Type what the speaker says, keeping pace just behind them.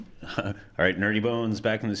All right, Nerdy Bones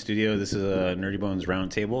back in the studio. This is a Nerdy Bones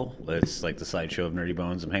roundtable. It's like the sideshow of Nerdy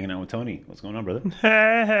Bones. I'm hanging out with Tony. What's going on, brother?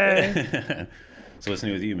 Hey. So what's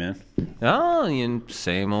new with you, man? Oh,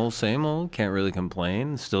 same old, same old. Can't really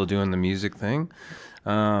complain. Still doing the music thing.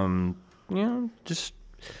 Just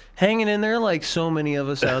hanging in there like so many of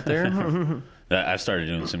us out there. I've started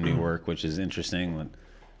doing some new work, which is interesting. Like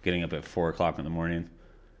getting up at 4 o'clock in the morning,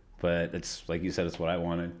 but it's like you said, it's what I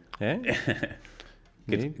wanted. Hey.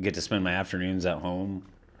 Get to spend my afternoons at home,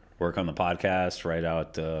 work on the podcast, write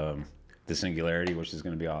out the Singularity, which is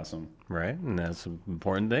going to be awesome. Right, and that's an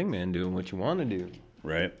important thing, man. Doing what you want to do.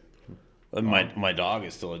 Right. My dog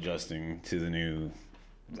is still adjusting to the new,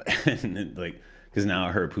 like, because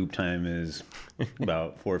now her poop time is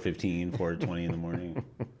about 4:15, 4:20 in the morning.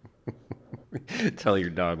 Tell your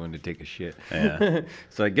dog when to take a shit. Yeah.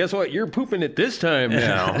 So guess what? You're pooping at this time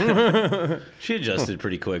now. She adjusted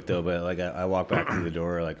pretty quick though, but like I walk back through the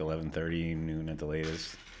door like 11:30, noon at the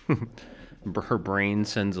latest. Her brain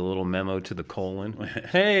sends a little memo to the colon.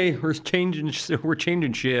 Hey, we're changing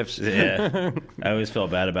shifts. Yeah. I always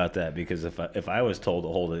felt bad about that because if I was told to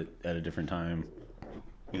hold it at a different time,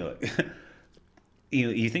 like,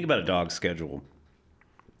 you think about a dog's schedule.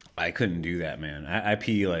 I couldn't do that, man. I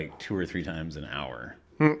pee like 2 or 3 times an hour.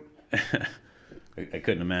 I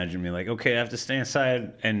couldn't imagine being like, okay, I have to stay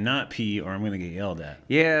inside and not pee, or I'm gonna get yelled at.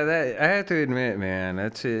 Yeah, that I have to admit, man,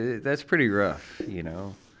 that's pretty rough,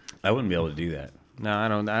 I wouldn't be able to do that. No, I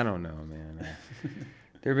don't know, man.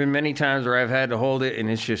 There have been many times where I've had to hold it, and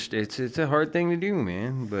it's a hard thing to do,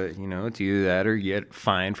 man. But it's either that or you get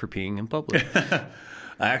fined for peeing in public.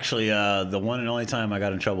 Actually, the one and only time I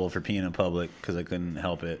got in trouble for peeing in public because I couldn't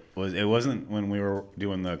help it wasn't when we were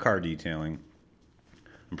doing the car detailing.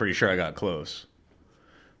 I'm pretty sure I got close,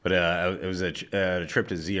 but it was a trip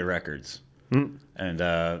to Zia Records, and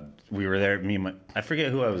we were there. I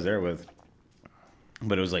forget who I was there with,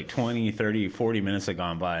 but it was like 20, 30, 40 minutes had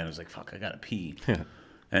gone by, and I was like, "Fuck, I gotta pee,"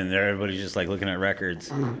 and everybody's just like looking at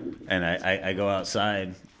records, and I go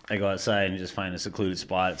outside. I go outside and just find a secluded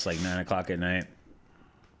spot. It's like 9 o'clock at night.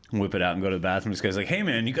 Whip it out and go to the bathroom. This guy's like, "Hey,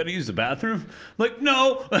 man, you got to use the bathroom?" I'm like,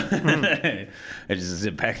 "No." I just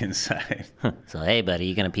zip back inside. So, hey, buddy,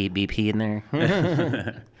 you going to be peeing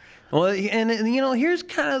there? Well, and here's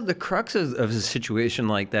kind of the crux of a situation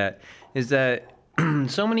like that is that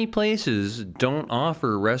so many places don't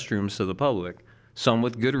offer restrooms to the public. Some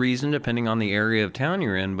with good reason, depending on the area of town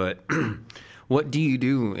you're in. But what do you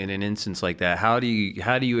do in an instance like that? How do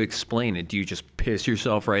you explain it? Do you just piss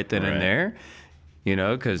yourself right then and there?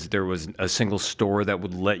 Because there was a single store that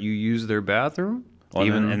would let you use their bathroom. Well,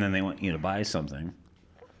 and then they want you to buy something.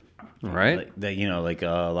 Right. Like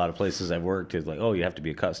a lot of places I've worked is like, oh, you have to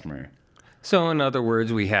be a customer. So in other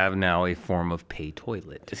words, we have now a form of pay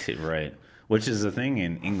toilet. Right. Which is the thing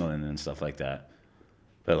in England and stuff like that.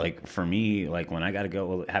 But like for me, like when I got to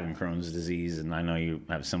go having Crohn's disease, and I know you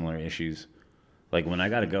have similar issues, like when I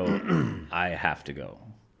got to go, I have to go.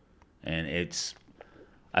 And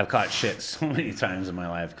I've caught shit so many times in my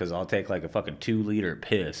life because I'll take like a fucking 2-liter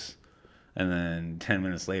piss, and then 10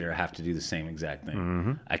 minutes later I have to do the same exact thing.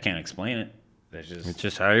 Mm-hmm. I can't explain it. It's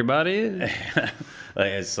just how your body is.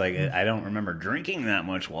 It's like I don't remember drinking that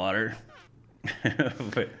much water.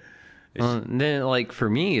 But then, like for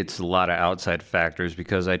me, it's a lot of outside factors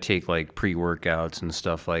because I take like pre-workouts and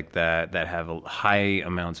stuff like that have high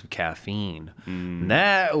amounts of caffeine.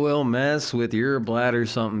 That will mess with your bladder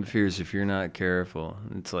something fierce if you're not careful.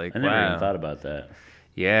 It's like, I never wow. even thought about that.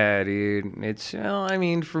 Yeah, dude. It's I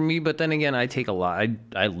mean, for me, but then again, I take a lot.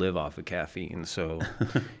 I live off of caffeine, so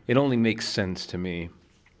it only makes sense to me.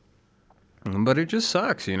 But it just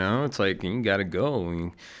sucks, It's like you gotta go.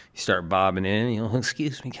 You start bobbing in.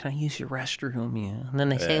 Excuse me, can I use your restroom? Yeah. And then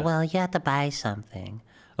they say, well, you have to buy something.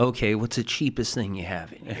 Okay, what's the cheapest thing you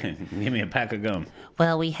have in here? Give me a pack of gum.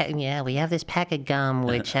 Well, we have this pack of gum,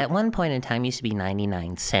 which at one point in time used to be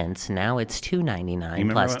 99 cents. Now it's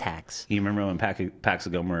 $2.99 plus tax. You remember when packs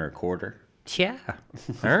of gum were a quarter? Yeah.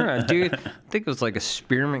 All right, dude. I think it was like a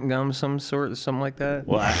spearmint gum, something like that.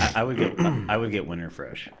 Well, I would get Winter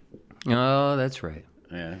Fresh. Oh, that's right.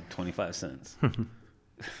 Yeah, 25 cents.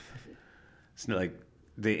 It's like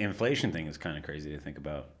the inflation thing is kind of crazy to think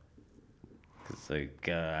about. It's like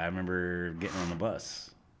I remember getting on the bus.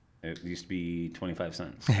 It used to be 25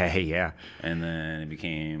 cents. Hey, yeah. And then it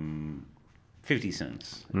became 50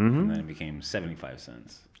 cents. And then it became 75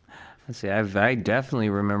 cents. Let's see. I definitely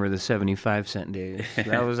remember the 75-cent days.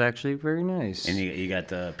 That was actually very nice. And you got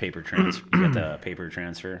the paper transfer. You got the paper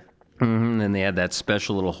transfer. And they had that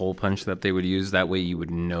special little hole punch that they would use. That way you would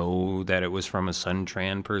know that it was from a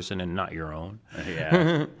Suntran person and not your own.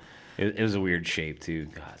 Yeah. It was a weird shape too.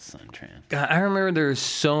 God, Suntran. God, I remember there were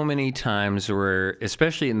so many times where,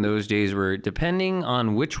 especially in those days, where depending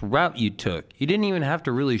on which route you took, you didn't even have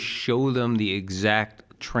to really show them the exact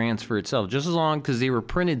transfer itself, just as long because they were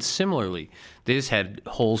printed similarly. They just had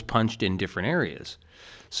holes punched in different areas.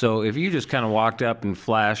 So if you just kind of walked up and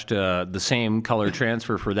flashed the same color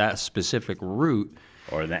transfer for that specific route,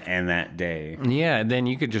 Or that day. yeah, then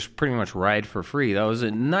you could just pretty much ride for free. That was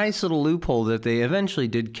a nice little loophole that they eventually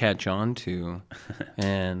did catch on to.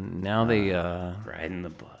 And now they Riding the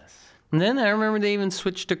bus. and then I remember they even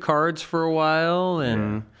switched to cards for a while,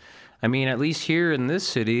 and I mean, at least here in this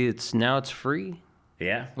city, it's free,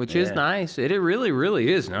 Yeah. which is nice. It really,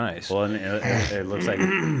 really is nice. Well, and it looks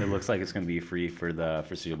like it's going to be free for the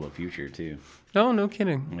foreseeable future too. Oh, no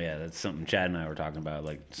kidding. Yeah, that's something Chad and I were talking about.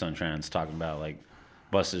 Like Suntran's talking about, like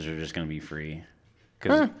buses are just going to be free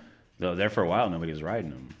because there for a while nobody was riding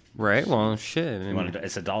them. Right? Well, shit.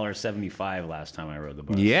 It's $1.75 last time I rode the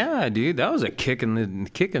bus. Yeah, dude, that was a real kick in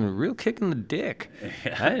the dick.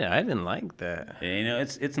 I didn't like that. You know,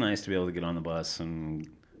 it's nice to be able to get on the bus and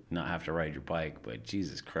not have to ride your bike, but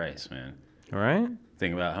Jesus Christ, man. Right?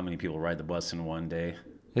 Think about how many people ride the bus in one day.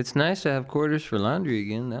 It's nice to have quarters for laundry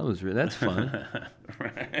again. That's fun.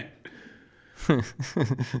 Right.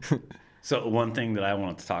 So one thing that I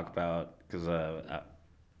wanted to talk about, because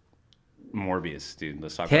Morbius, dude.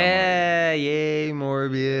 Let's talk about Morbius. Yeah, yay,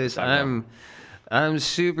 Morbius. I'm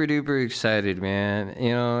super duper excited, man.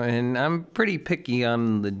 You know, and I'm pretty picky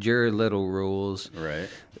on the Jared Leto roles. Right.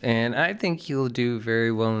 And I think he'll do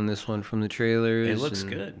very well in this one from the trailers. It looks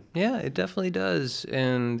and good. Yeah, it definitely does.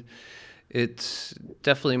 And it's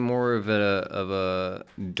definitely more of a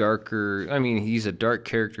darker, I mean, he's a dark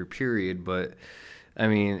character, period, but I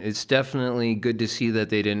mean, it's definitely good to see that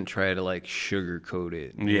they didn't try to like sugarcoat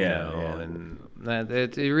it. You know, and that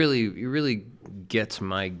it really gets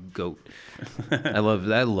my goat. I love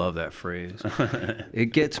that phrase.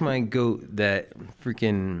 It gets my goat that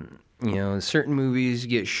freaking, you know, certain movies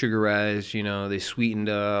get sugarized, you know, they sweetened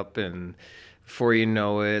up, and before you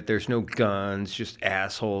know it, there's no guns, just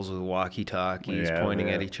assholes with walkie-talkies pointing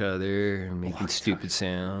at each other and making stupid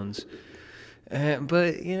sounds.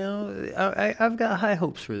 But, you know, I've got high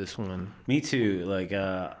hopes for this one. Me too. Like,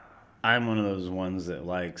 I'm one of those ones that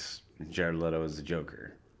likes Jared Leto as the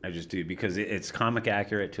Joker. I just do, because it's comic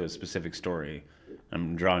accurate to a specific story.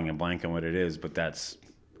 I'm drawing a blank on what it is, but that's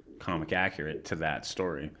comic accurate to that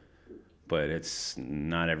story. But it's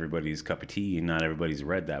not everybody's cup of tea. Not everybody's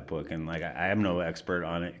read that book, and like I am no expert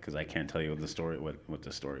on it because I can't tell you what the story was.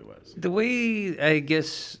 The way I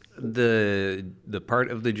guess the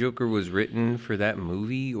part of the Joker was written for that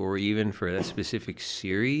movie, or even for that specific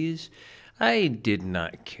series, I did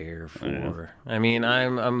not care for. I mean,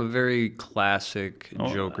 I'm a very classic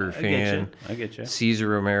Joker fan. I get you. Cesar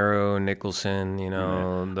Romero, Nicholson, you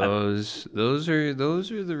know, those are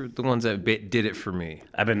the ones that did it for me.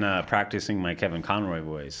 I've been practicing my Kevin Conroy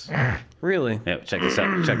voice. Really? Yeah, check this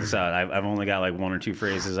out. I've only got like one or two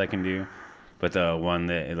phrases I can do, but the one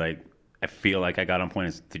that like I feel like I got on point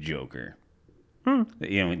is the Joker. You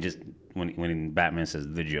know, just when Batman says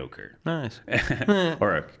the Joker. Nice.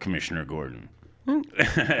 Or Commissioner Gordon.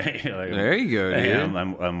 There you go, dude.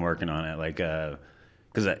 I'm working on it, like,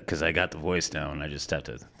 because I got the voice down. I just have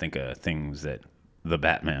to think of things that the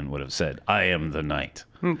Batman would have said. I am the Knight.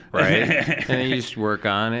 Right. And then you just work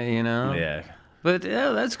on it, you know. Yeah. But yeah,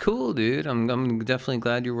 that's cool, dude. I'm definitely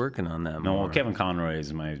glad you're working on that. No, more. well, Kevin Conroy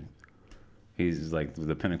is he's like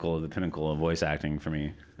the pinnacle of voice acting for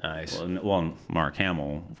me. Nice. Well, Mark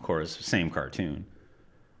Hamill, of course, same cartoon.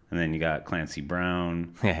 And then you got Clancy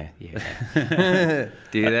Brown. Yeah.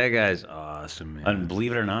 Dude, that guy's awesome, man. And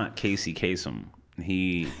believe it or not, Casey Kasem.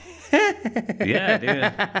 Yeah,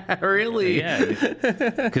 dude. Really? Yeah.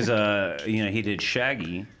 Because, you know, he did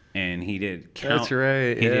Shaggy, and he did That's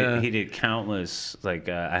right, yeah. He did countless, like,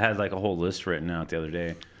 I had like a whole list written out the other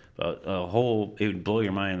day. It would blow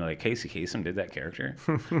your mind. Like, Casey Kasem did that character.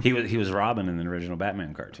 He was Robin in the original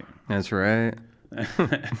Batman cartoon. That's right.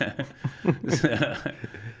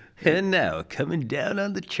 And now, coming down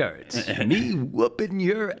on the charts, me whooping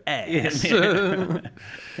your ass.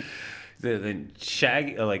 The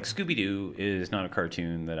Shaggy, like Scooby-Doo, is not a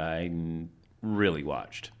cartoon that I really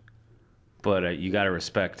watched, but you got to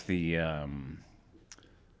respect the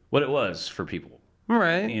what it was for people.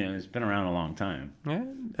 Right. You know, it's been around a long time. Yeah.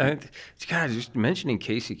 God, just mentioning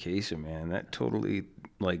Casey Kasem, man, that totally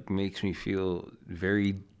like makes me feel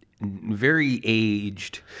very very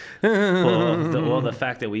aged. Well, the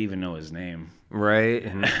fact that we even know his name. Right?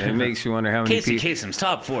 And it makes you wonder how many Casey people... Kasem's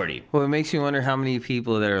top 40. Well, it makes you wonder how many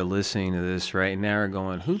people that are listening to this right now are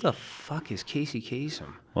going, who the fuck is Casey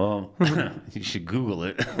Kasem? Well, you should Google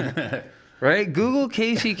it. Right? Google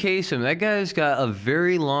Casey Kasem. That guy's got a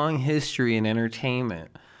very long history in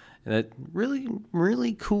entertainment. That really,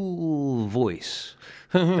 really cool voice.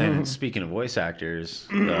 And speaking of voice actors,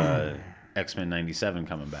 X-Men 97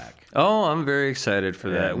 coming back. Oh, I'm very excited for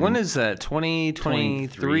that. When is that?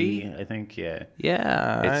 2023? I think, yeah.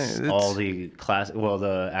 Yeah. It's all the classic. Well,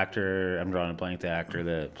 the actor, I'm drawing a blank, the actor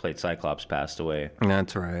that played Cyclops passed away.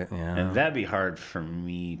 That's right, yeah. And that'd be hard for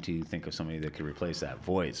me to think of somebody that could replace that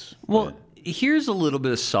voice. Well, here's a little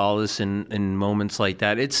bit of solace in moments like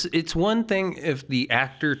that. It's one thing if the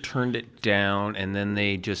actor turned it down and then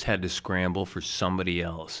they just had to scramble for somebody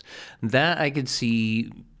else. That I could see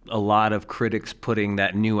a lot of critics putting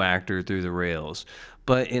that new actor through the rails.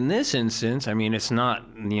 But in this instance, I mean, it's not,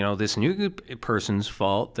 this new person's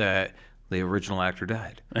fault that the original actor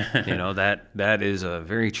died. That is a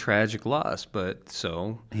very tragic loss, but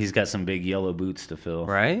so... He's got some big yellow boots to fill.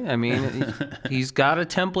 Right? I mean, he's got a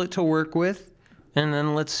template to work with, and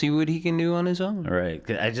then let's see what he can do on his own. Right.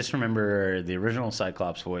 I just remember the original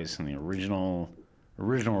Cyclops voice in the original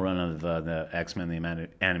run of the X-Men, the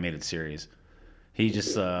animated series. He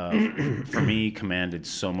just, for me, commanded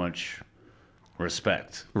so much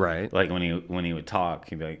respect. Right. Like when he would talk,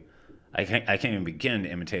 he'd be like, I can't even begin to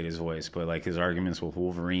imitate his voice, but like his arguments with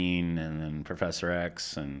Wolverine and then Professor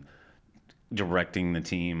X and directing the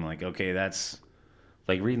team, like, okay, that's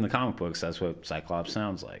like reading the comic books. That's what Cyclops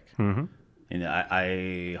sounds like. Mm-hmm. And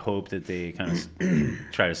I hope that they kind of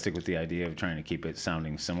try to stick with the idea of trying to keep it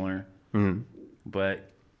sounding similar. Mm-hmm.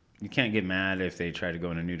 But you can't get mad if they try to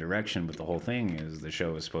go in a new direction. But the whole thing is the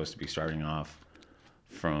show is supposed to be starting off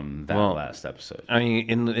from that last episode. I mean,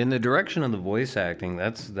 in the direction of the voice acting,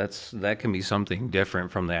 that can be something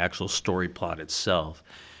different from the actual story plot itself.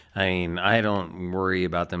 I mean, I don't worry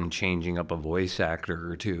about them changing up a voice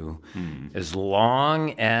actor or two, as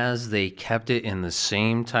long as they kept it in the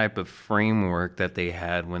same type of framework that they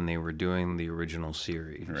had when they were doing the original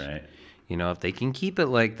series. Right. If they can keep it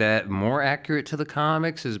like that, more accurate to the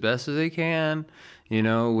comics as best as they can,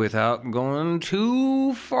 without going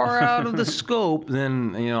too far out of the scope,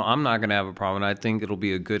 then, I'm not going to have a problem. I think it'll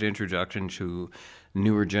be a good introduction to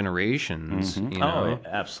newer generations, Oh,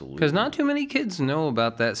 absolutely. Because not too many kids know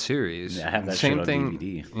about that series. Yeah, I have that same shit thing, on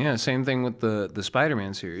DVD. Yeah, same thing with the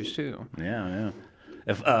Spider-Man series, too. Yeah.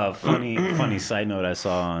 If funny side note I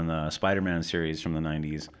saw on the Spider-Man series from the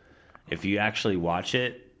 90s, if you actually watch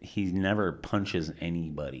it, he never punches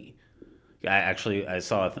anybody. I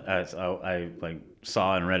saw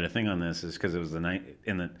and read a thing on this is because it was the night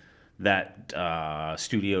that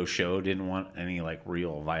studio show didn't want any like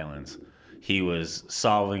real violence. He was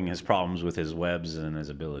solving his problems with his webs and his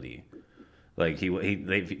ability. Like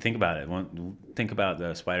they think about it. Think about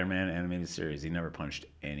the Spider-Man animated series. He never punched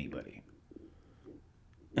anybody.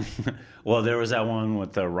 Well, there was that one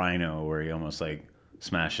with the Rhino where he almost like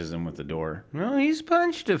smashes him with the door. Well, he's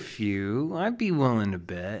punched a few. I'd be willing to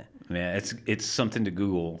bet. Yeah, it's something to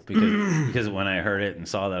Google because when I heard it and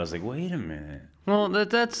saw that, I was like, wait a minute. Well,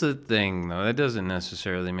 that's the thing, though. That doesn't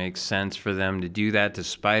necessarily make sense for them to do that to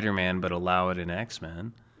Spider-Man, but allow it in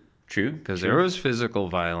X-Men. True. Because there was physical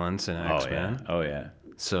violence in X-Men. Oh, yeah.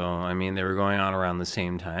 So, I mean, they were going on around the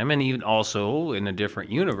same time. And even also in a different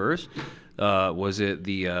universe, was it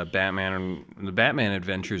the Batman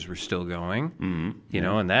adventures were still going,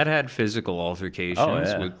 and that had physical altercations. Oh,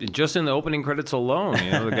 yeah. Just in the opening credits alone,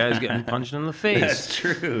 the guy's getting punched in the face. That's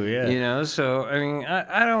true, yeah. So, I mean,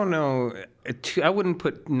 I don't know. I wouldn't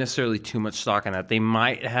put necessarily too much stock in that. They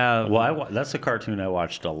might have... Well, that's a cartoon I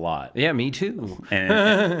watched a lot. Yeah, me too.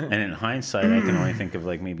 And in hindsight, I can only think of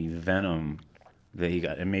like maybe Venom that he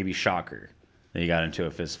got, and maybe Shocker that he got into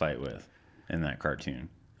a fist fight with in that cartoon.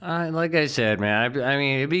 Like I said, man, I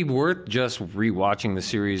mean, it'd be worth just rewatching the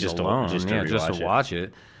series alone, just to watch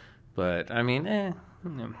it. But I mean,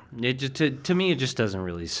 it just to me, it just doesn't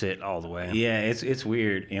really sit all the way. Yeah, it's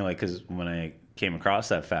weird, because when I came across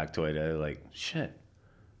that factoid, I was like, shit,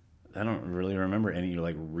 I don't really remember any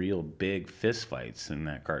like real big fist fights in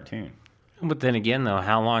that cartoon. But then again, though,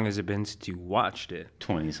 how long has it been since you watched it?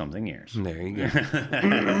 20-something years. There you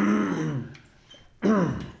go.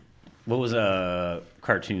 What was a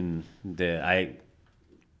cartoon that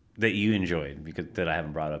you enjoyed that I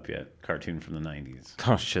haven't brought up yet? Cartoon from the 90s.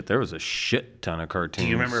 Oh shit, there was a shit ton of cartoons. Do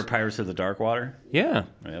you remember Pirates of the Dark Water? Yeah.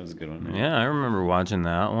 That was a good one. Yeah, I remember watching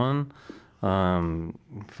that one. I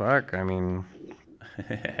mean,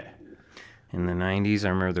 In the 90s, I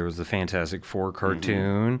remember there was the Fantastic Four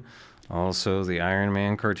cartoon. Also, the Iron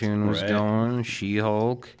Man cartoon was Right. going.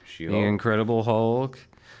 She-Hulk, the She-Hulk. Incredible Hulk.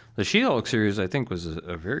 The She-Hulk series, I think, was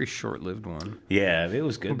a very short-lived one. Yeah, it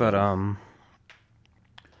was good. But though.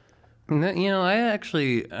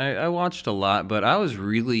 I watched a lot, but I was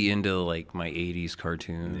really into like my 80s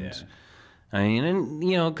cartoons. Yeah. I mean, and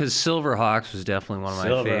because Silverhawks was definitely one of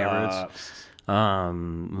my favorites.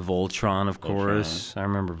 Silverhawks. Voltron, of course. I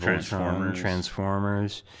remember Voltron,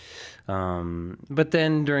 Transformers. But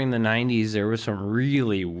then during the 90s, there were some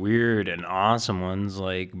really weird and awesome ones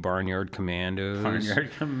like Barnyard Commandos.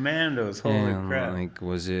 Barnyard Commandos. Holy And, crap! like,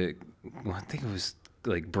 was it? Well, I think it was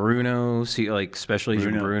like Bruno. See, like Special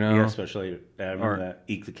Agent Bruno. Yeah, especially I remember that.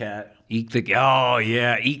 Eek the Cat. Eek the Oh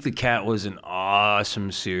yeah, Eek the Cat was an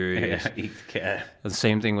awesome series. Yeah, Eek the Cat. The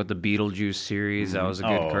same thing with the Beetlejuice series. That was a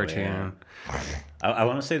good Oh, cartoon. yeah. I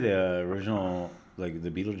want to say the original, like the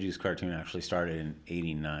Beetlejuice cartoon, actually started in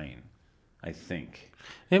 '89, I think.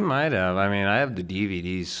 It might have. I mean, I have the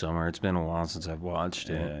DVDs somewhere. It's been a while since I've watched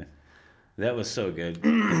it. Yeah, that was so good.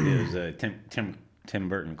 It was a Tim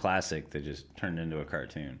Burton classic that just turned into a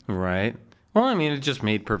cartoon. Right. Well, I mean, it just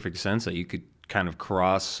made perfect sense that you could kind of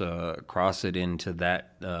cross it into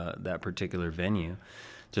that particular venue,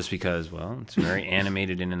 just because, well, it's very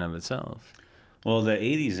animated in and of itself. Well, the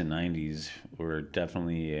 '80s and '90s were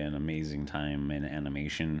definitely an amazing time in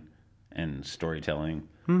animation and storytelling.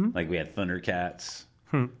 Like we had Thundercats,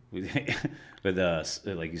 with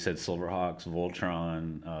like you said, Silverhawks,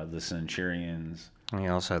 Voltron, the Centurions, And you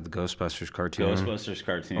also had the Ghostbusters cartoon. Ghostbusters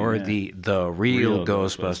cartoon, Or yeah. the real Real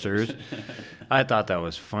Ghostbusters. I thought that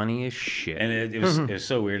was funny as shit. And it was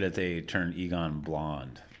so weird that they turned Egon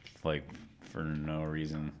blonde, like for no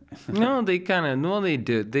reason. No, they kind of, well, they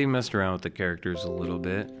did. They messed around with the characters a little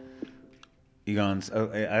bit. Egon's.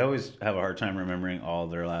 I always have a hard time remembering all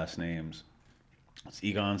their last names. It's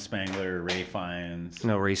Egon Spangler, Ray Fiennes,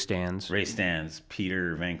 No, Ray Stans. Ray Stans,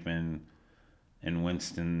 Peter Venkman, and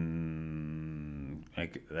Winston.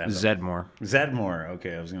 Zedmore. Zedmore.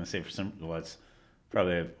 Okay, I was gonna say for some. Well, that's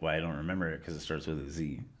probably why I don't remember it because it starts with a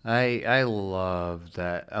Z. I love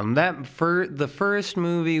that. The first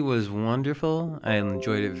movie was wonderful. I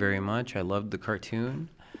enjoyed it very much. I loved the cartoon.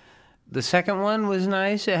 The second one was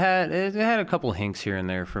nice. It had a couple hinks here and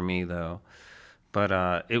there for me though,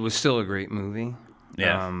 but it was still a great movie.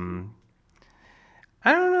 Yeah.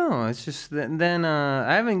 I don't know. It's just then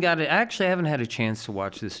I haven't got it. Actually, I haven't had a chance to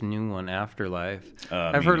watch this new one, Afterlife.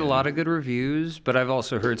 I've Me heard a neither. lot of good reviews, but I've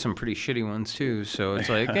also heard some pretty shitty ones too. So it's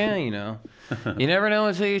like, you never know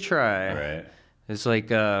until you try. Right. It's like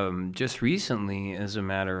just recently, as a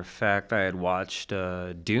matter of fact, I had watched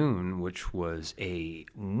Dune, which was a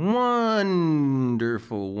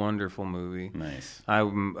wonderful, wonderful movie. Nice.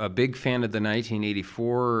 I'm a big fan of the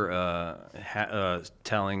 1984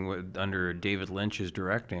 telling under David Lynch's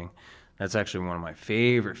directing. That's actually one of my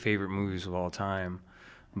favorite movies of all time.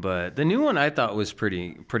 But the new one I thought was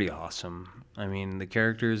pretty awesome. I mean, the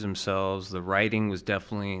characters themselves, the writing was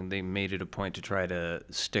definitely, they made it a point to try to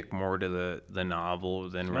stick more to the novel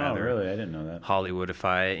than Oh, rather really? I didn't know that.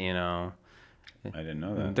 Hollywoodify it, I didn't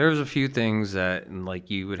know that. There's a few things that like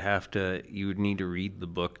you would need to read the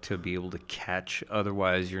book to be able to catch.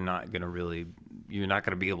 Otherwise, you're not going to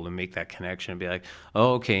be able to make that connection and be like,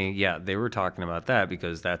 oh, okay, yeah, they were talking about that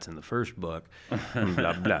because that's in the first book, and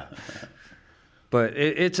blah blah. But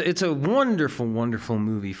it's a wonderful, wonderful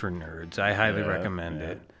movie for nerds. I highly recommend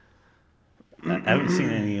it. I haven't seen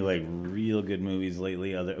any like real good movies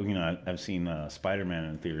lately. I've seen Spider-Man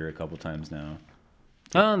in theater a couple times now.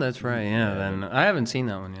 Oh, that's right. Yeah, then I haven't seen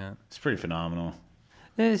that one yet. It's pretty phenomenal.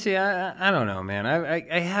 See, I don't know, man.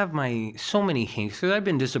 I have so many hinks because I've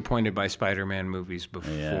been disappointed by Spider-Man movies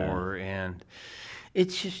before, and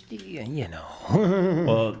it's just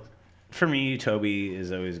Well, for me, Toby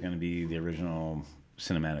is always going to be the original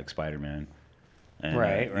cinematic Spider-Man. And,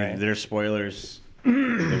 Right. There's spoilers,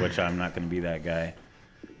 which I'm not going to be that guy.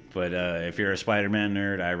 But if you're a Spider-Man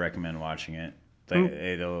nerd, I recommend watching it.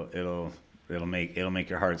 It'll make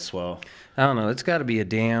your heart swell. I don't know. It's got to be a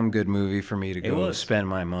damn good movie for me to go was. spend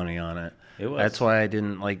my money on it. It was. That's why I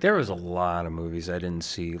didn't there was a lot of movies I didn't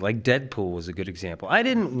see. Like Deadpool was a good example. I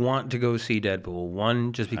didn't want to go see Deadpool.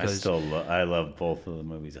 One, just because I love both of the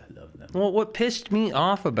movies. I love them. Well, what pissed me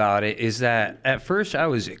off about it is that at first I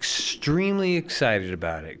was extremely excited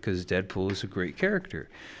about it because Deadpool is a great character.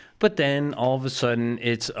 But then all of a sudden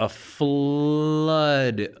it's a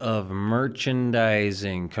flood of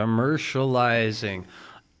merchandising, commercializing.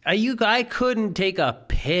 I couldn't take a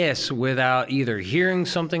piss without either hearing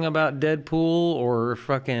something about Deadpool or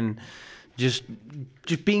fucking just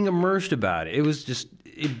being immersed about it. It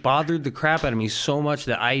it bothered the crap out of me so much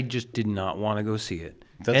that I just did not want to go see it.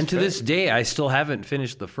 That's and to fair. this day, I still haven't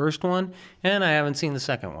finished the first one, and I haven't seen the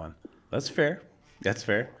second one. That's fair. That's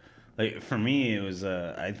fair. Like for me, it was.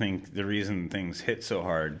 I think the reason things hit so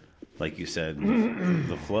hard, like you said,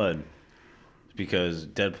 the flood, is because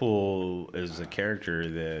Deadpool is a character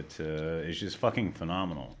that is just fucking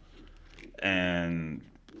phenomenal, and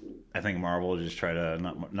I think Marvel just try to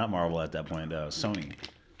not Marvel at that point, Sony,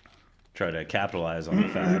 try to capitalize on the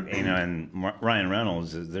fact, and Ryan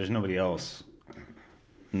Reynolds. There's nobody else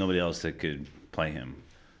that could play him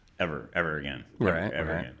ever again,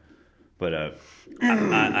 ever again. But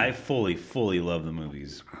I fully love the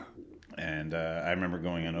movies, and I remember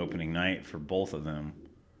going on opening night for both of them,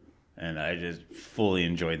 and I just fully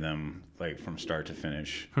enjoyed them like from start to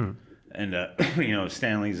finish. And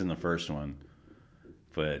Stanley's in the first one,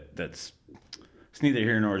 but it's neither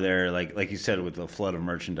here nor there. Like you said, with the flood of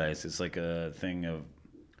merchandise, it's like a thing of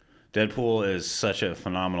Deadpool is such a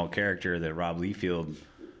phenomenal character that Rob Liefeld,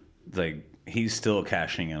 like, he's still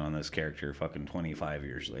cashing in on this character fucking 25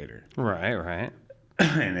 years later. Right.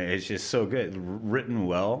 And it's just so good. Written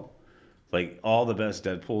well. Like, all the best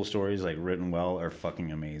Deadpool stories, like, written well, are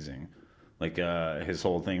fucking amazing. Like, his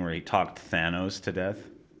whole thing where he talked Thanos to death.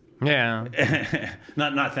 Yeah.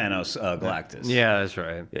 not Thanos, Galactus. Yeah, that's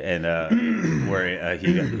right. And where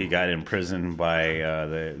he got imprisoned by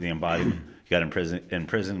the embodiment. He got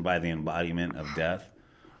imprisoned by the embodiment of death.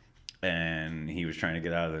 And he was trying to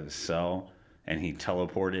get out of his cell, and he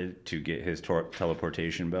teleported to get his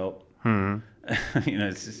teleportation belt.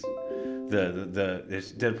 It's just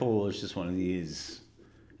this Deadpool is just one of these.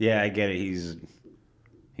 Yeah, I get it. He's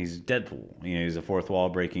Deadpool. He's a fourth wall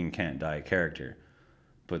breaking, can't die character.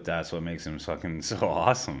 But that's what makes him fucking so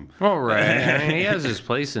awesome. Well, right. I mean, he has his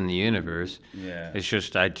place in the universe. Yeah. It's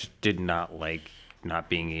just I just did not like not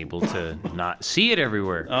being able to not see it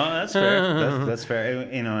everywhere. Oh, that's fair. That's fair.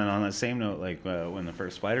 And on that same note, like when the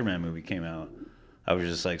first Spider-Man movie came out, I was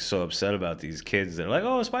just like so upset about these kids that are like,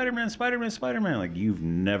 "Oh, Spider-Man." Like, you've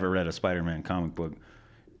never read a Spider-Man comic book.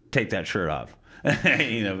 Take that shirt off. But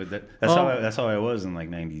that's how I was in like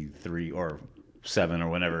 '93 or '7 or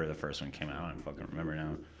whenever the first one came out. I don't fucking remember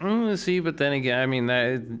now. See, but then again, I mean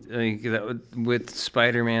that with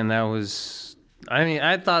Spider-Man, that was. I mean,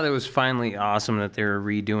 I thought it was finally awesome that they were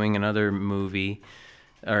redoing another movie,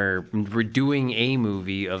 or redoing a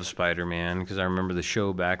movie of Spider-Man, because I remember the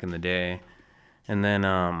show back in the day. And then,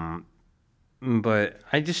 but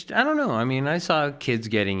I don't know. I mean, I saw kids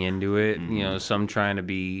getting into it, some trying to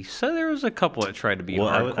be, so there was a couple that tried to be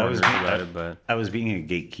hardcore about it, but. I was being a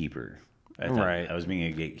gatekeeper. Right. I was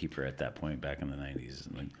being a gatekeeper at that point back in the 90s.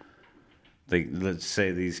 Like, let's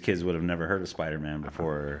say these kids would have never heard of Spider-Man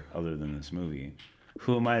before, other than this movie.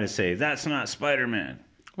 Who am I to say that's not Spider-Man?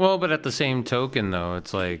 Well, but at the same token, though,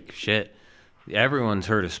 it's like shit. Everyone's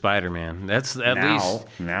heard of Spider-Man. That's at least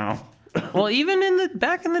now. Well, even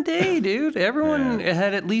back in the day, dude, everyone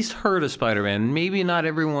had at least heard of Spider-Man. Maybe not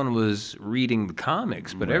everyone was reading the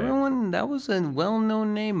comics, but everyone, that was a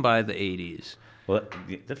well-known name by the 80s. Well,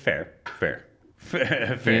 fair.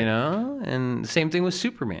 And same thing with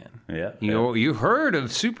Superman. Yeah. You heard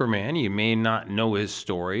of Superman. You may not know his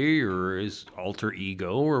story or his alter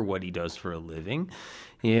ego or what he does for a living,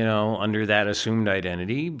 under that assumed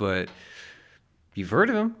identity, but you've heard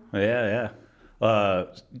of him. Yeah.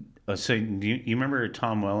 So do you remember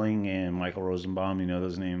Tom Welling and Michael Rosenbaum? You know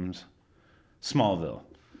those names? Smallville.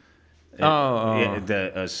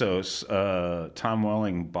 Tom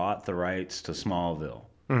Welling bought the rights to Smallville.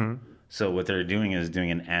 Mm-hmm. So what they're doing is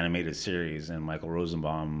doing an animated series, and Michael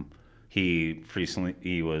Rosenbaum, he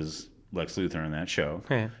was Lex Luthor in that show.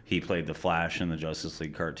 Yeah. He played the Flash in the Justice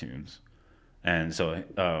League cartoons, and so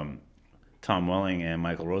Tom Welling and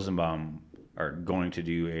Michael Rosenbaum are going to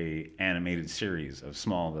do a animated series of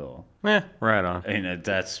Smallville. Yeah, right on. And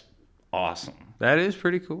that's awesome. That is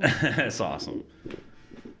pretty cool. That's awesome.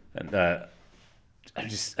 And I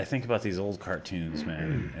think about these old cartoons,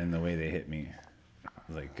 man, and the way they hit me.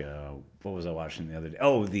 Like, what was I watching the other day?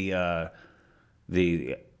 Oh, the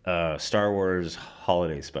Star Wars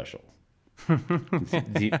holiday special.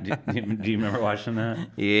 do you remember watching that?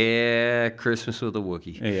 Yeah, Christmas with a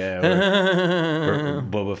Wookiee. Yeah, where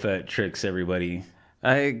Boba Fett tricks everybody.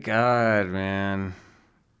 God, man.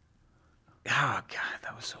 Oh, God,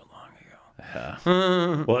 that was so long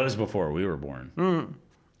ago. Well, it was before we were born.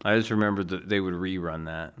 I just remember that they would rerun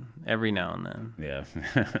that every now and then. Yeah.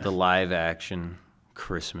 The live action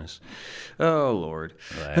Christmas. Oh, Lord.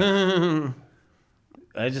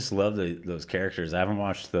 I just love those characters. I haven't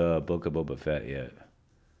watched the Book of Boba Fett yet.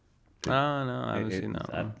 Oh, no, I haven't seen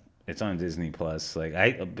that one. It's on Disney Plus. Like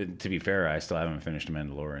but to be fair, I still haven't finished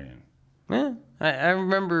Mandalorian. Yeah, I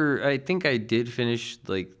remember. I think I did finish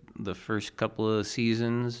like the first couple of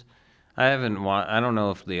seasons. I haven't I don't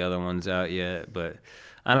know if the other one's out yet, but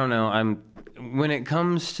I don't know. When it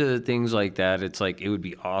comes to things like that, it's like it would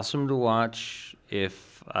be awesome to watch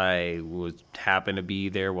if I would happen to be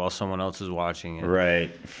there while someone else is watching it.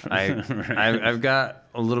 Right. I've got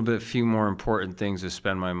a little bit few more important things to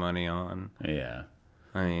spend my money on. Yeah.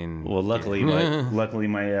 I mean, Well, luckily,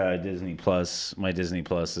 my Disney Plus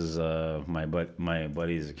is my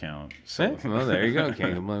buddy's account. So well, there you go.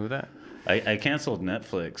 Can't complain with that. I canceled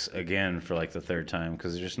Netflix again for like the third time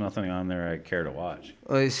because there's just nothing on there I care to watch.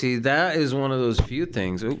 Well, you see, that is one of those few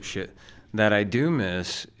things. Oh shit, that I do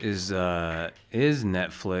miss is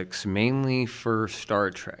Netflix, mainly for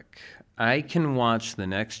Star Trek. I can watch The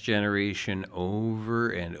Next Generation over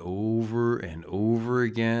and over and over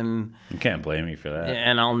again, You can't blame me for that.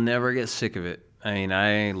 and I'll never get sick of it. I mean,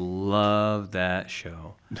 I love that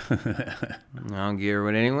show. I don't care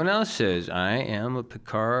what anyone else says. I am a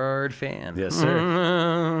Picard fan. Yes,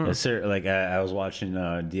 sir. Yes, sir. Like I was watching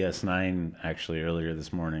DS9 actually earlier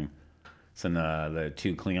this morning. So the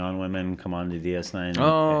two Klingon women come on to DS9.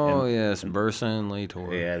 Oh, yes, Bursa and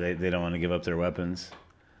Lator. Yeah, they don't want to give up their weapons.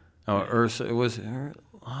 Oh, Ursa. It was.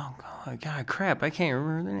 Oh, God, crap. I can't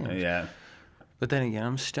remember the name. Yeah. But then again,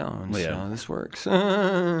 I'm stoned, Yeah. so this works.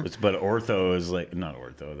 But Ortho is like not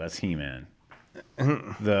Ortho. That's He-Man.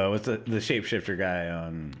 What's the shapeshifter guy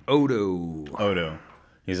on Odo.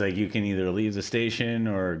 He's like, you can either leave the station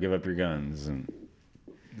or give up your guns, and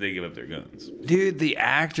they give up their guns. Dude, the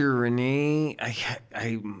actor Renee,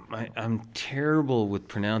 I'm terrible with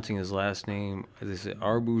pronouncing his last name. Is it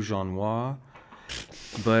Arbogenois?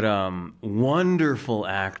 But wonderful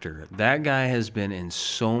actor. That guy has been in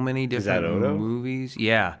so many different Odo? movies.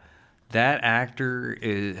 Yeah. That actor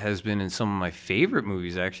has been in some of my favorite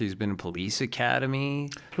movies. Actually, he's been in Police Academy.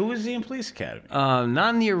 Who was he in Police Academy?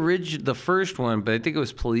 Not in the first one, but I think it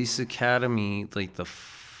was Police Academy, like the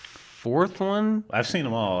fourth one. I've seen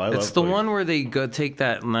them all. It's the one where they go take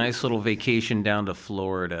that nice little vacation down to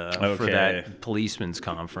Florida for Okay. that policeman's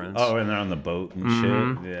conference. Oh, and they're on the boat and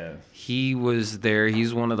shit. Yeah. He was there. He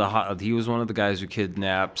was one of the guys who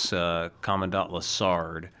kidnaps Commandant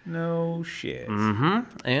Lassard. No shit.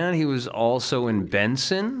 And he was also in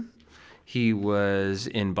Benson. He was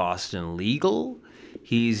in Boston Legal.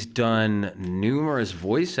 He's done numerous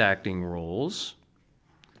voice acting roles.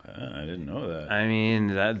 I didn't know that. I mean,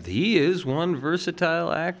 that he is one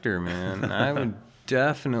versatile actor, man. I would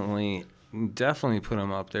definitely put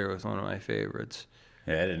him up there with one of my favorites.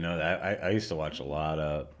 Yeah, I didn't know that. I used to watch a lot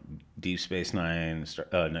of Deep Space Nine,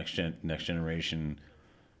 Next Generation.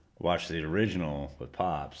 Watch the original with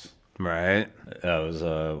Pops. Right. I was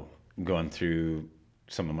going through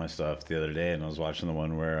some of my stuff the other day, and I was watching the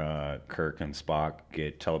one where Kirk and Spock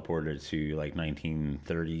get teleported to like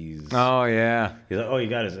 1930s. Oh yeah. He's like, oh, he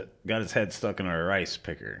got his head stuck in a rice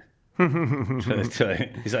picker. He's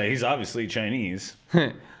like, he's obviously Chinese.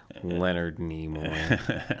 Leonard Nimoy.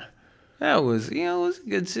 That was, it was a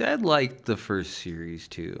good. I liked the first series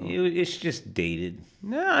too. It's just dated.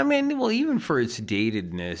 No, I mean, well, even for its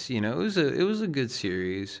datedness, it was a good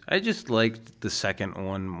series. I just liked the second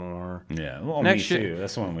one more. Yeah, well, Next me too.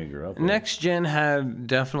 That's the one we grew up with. Next Gen had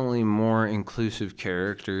definitely more inclusive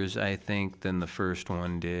characters, I think, than the first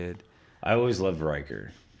one did. I always loved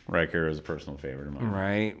Riker. Riker was a personal favorite of mine.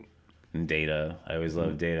 Right. And Data. I always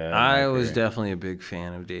loved Data. I Riker. was definitely a big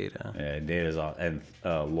fan of Data. Yeah, Data's all, and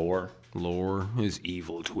Lore. Lore, his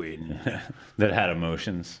evil twin. That had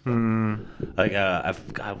emotions. Like I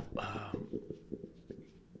forgot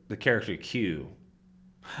the character Q.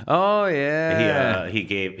 Oh yeah. He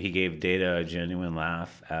gave Data a genuine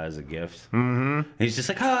laugh as a gift. He's just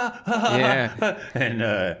like Yeah.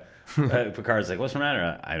 And Picard's like, "What's the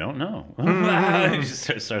matter?" I don't know. He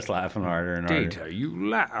just starts laughing harder and harder. Data, you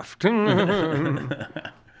laughed.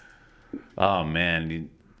 Oh man,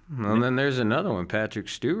 And then there's another one, Patrick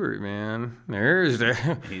Stewart, man. There's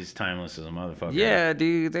there. he's timeless as a motherfucker. Yeah,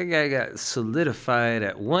 dude, that guy got solidified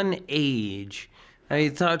at one age. I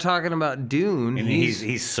mean, talking about Dune. And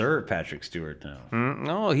he's Sir Patrick Stewart now.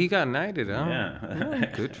 Oh, he got knighted, huh? Yeah.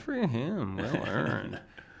 Oh, good for him. Well earned.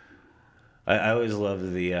 I always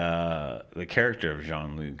loved the character of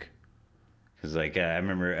Jean-Luc. Because, like, I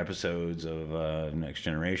remember episodes of Next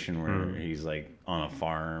Generation where he's, like, on a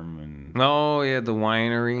farm and... Oh, yeah, the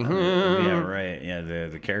winery. yeah, right. Yeah,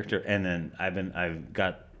 the character. And then I've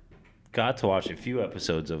got to watch a few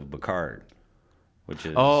episodes of Picard, which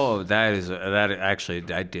is... Oh, that actually,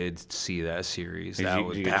 I did see that series. Did That you-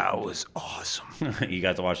 was did you get- that was awesome. You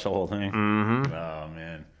got to watch the whole thing? Mm-hmm. Oh,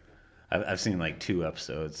 man. I've seen like 2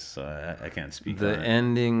 episodes, so I can't speak The on it.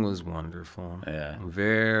 ending was wonderful. Yeah.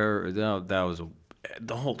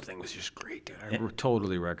 The whole thing was just great, dude. I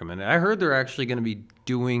totally recommend it. I heard they're actually going to be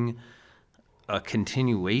doing a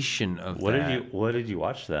continuation of that. What did you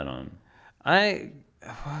watch that on?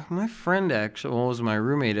 My friend actually was my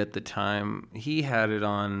roommate at the time. He had it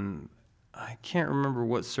on. I can't remember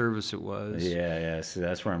what service it was. Yeah. See,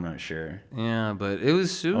 that's where I'm not sure. Yeah, but it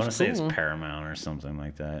was I want to say it's cool. Paramount or something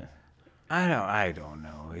like that. I don't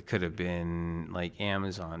know. It could have been like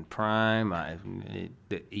Amazon Prime,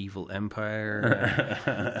 the Evil Empire.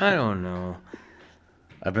 I don't know.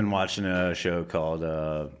 I've been watching a show called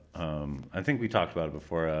I think we talked about it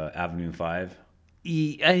before, Avenue 5.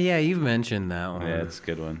 Yeah, you've mentioned that one. Yeah, it's a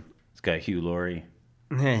good one. It's got Hugh Laurie.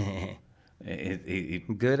 Good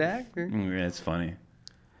actor. Yeah, it's funny.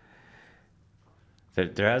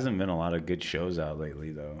 There hasn't been a lot of good shows out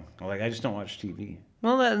lately, though. Like, I just don't watch TV.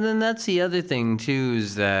 Well, then that's the other thing too,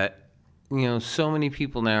 is that so many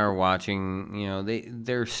people now are watching.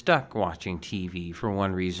 They're stuck watching TV for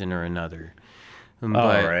one reason or another.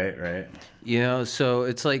 But, Right. So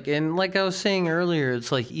it's like, and like I was saying earlier,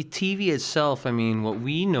 it's like TV itself. I mean, what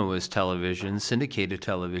we know as television, syndicated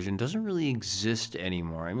television, doesn't really exist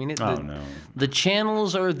anymore. I mean, No. the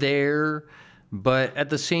channels are there, but at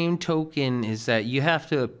the same token, is that you have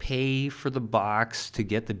to pay for the box to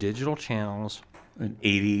get the digital channels.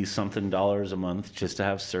 $80-something a month just to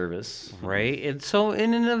have service. Right. And so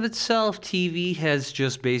in and of itself, TV has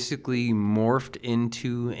just basically morphed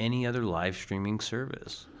into any other live streaming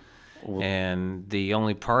service. And the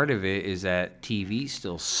only part of it is that TV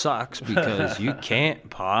still sucks because you can't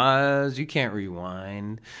pause, you can't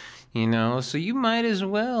rewind, so you might as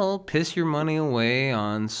well piss your money away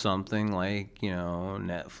on something like,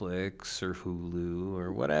 Netflix or Hulu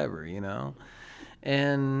or whatever,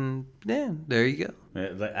 And yeah, there you go.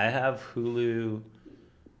 I have Hulu,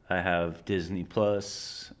 I have Disney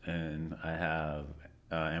Plus, and I have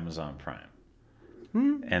Amazon Prime.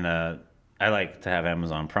 And I like to have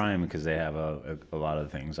Amazon Prime because they have a lot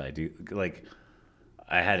of things I do. Like,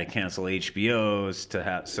 I had to cancel HBO's to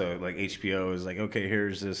have, so like HBO is like, okay,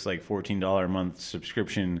 here's this like $14 a month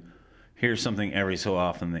subscription. Here's something every so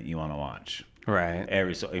often that you want to watch. Right.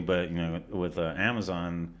 But with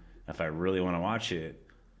Amazon, if I really want to watch it,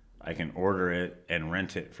 I can order it and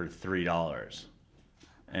rent it for $3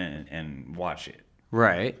 and watch it.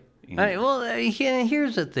 Right.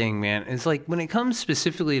 Here's the thing, man. It's like when it comes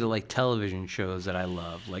specifically to like television shows that I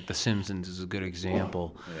love, like The Simpsons is a good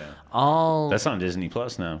example. Yeah. That's on Disney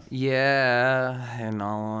Plus now. Yeah, and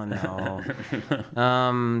all no.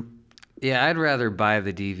 Yeah, I'd rather buy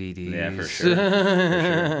the DVDs. Yeah, for sure.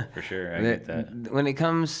 For sure. I get that. When it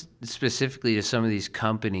comes specifically to some of these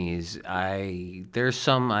companies, there's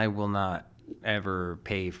some I will not ever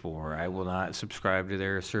pay for. I will not subscribe to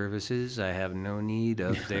their services. I have no need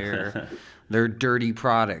of their dirty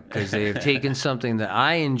product because they have taken something that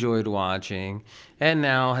I enjoyed watching and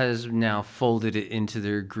has folded it into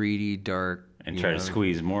their greedy, dark and try to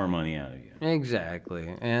squeeze more money out of you.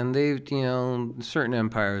 Exactly. And they've, certain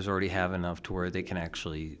empires already have enough to where they can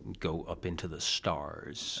actually go up into the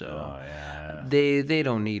stars. So they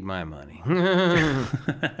don't need my money.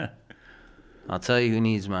 I'll tell you who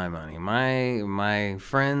needs my money. My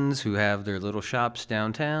friends who have their little shops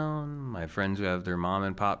downtown, my friends who have their mom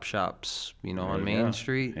and pop shops, on Main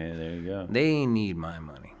Street. Yeah, there you go. They need my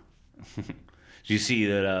money. Do you see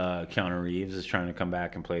that Keanu Reeves is trying to come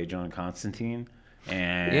back and play John Constantine?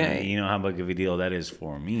 And you know how big of a deal that is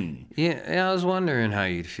for me. Yeah, I was wondering how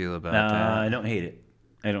you'd feel about that. I don't hate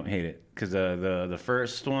it. Because the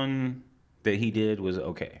first one that he did was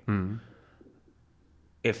okay. Mm-hmm.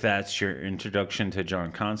 If that's your introduction to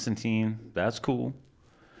John Constantine, that's cool.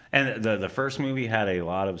 And the first movie had a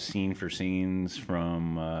lot of scene for scenes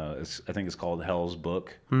from, I think it's called Hell's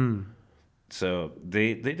Book. So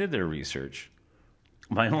they did their research.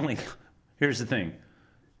 Here's the thing.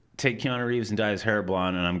 Take Keanu Reeves and dye his hair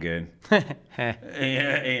blonde, and I'm good.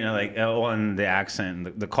 On the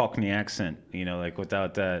accent, the Cockney accent.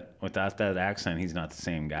 Without that accent, he's not the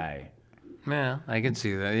same guy. Yeah, I can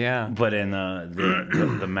see that. Yeah. But in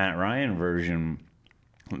the Matt Ryan version,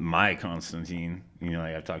 my Constantine,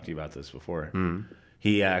 I've talked to you about this before.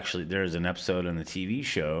 He actually, there's an episode on the TV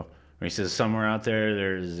show where he says somewhere out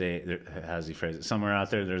there how does he phrase it? Somewhere out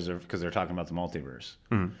there because they're talking about the multiverse.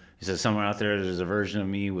 He says somewhere out there's a version of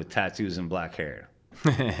me with tattoos and black hair.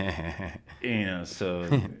 So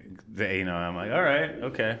I'm like, all right,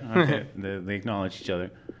 okay. They acknowledge each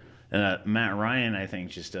other. Matt Ryan, I think,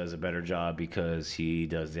 just does a better job because he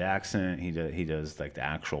does the accent. He does like the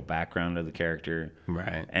actual background of the character,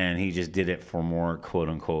 Right. and he just did it for more quote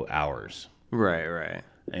unquote hours. Right.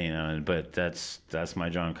 But that's my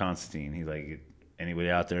John Constantine. He's like, anybody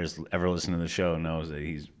out there who's ever listened to the show knows that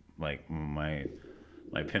he's like my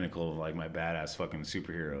pinnacle of like my badass fucking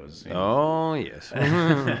superheroes. Oh, yes.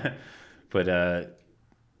 But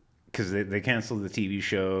because they canceled the TV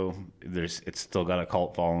show, it's still got a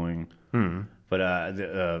cult following. But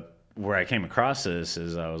where I came across this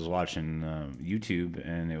is I was watching YouTube,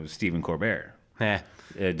 and it was Stephen Colbert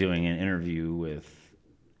doing an interview with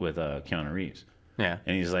Keanu Reeves. Yeah.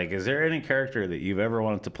 And he's like, is there any character that you've ever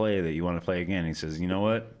wanted to play that you want to play again? He says, you know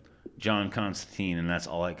what? John Constantine, and that's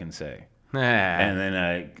all I can say. And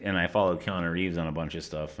then I followed Keanu Reeves on a bunch of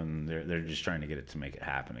stuff, and they're just trying to get it to make it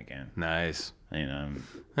happen again. Nice.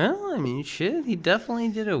 Well, I mean, shit, he definitely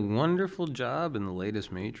did a wonderful job in the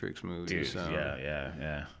latest Matrix movie. dude, so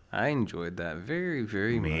yeah. I enjoyed that very,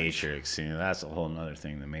 very Matrix, that's a whole nother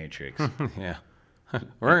thing. The Matrix. much. Yeah.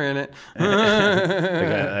 We're in it. Like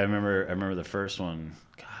I remember the first one.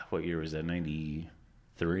 God, what year was that?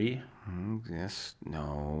 93. Yes.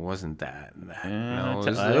 No, it wasn't that. No, No,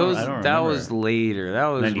 it I don't was that was remember. later. That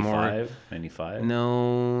was 95.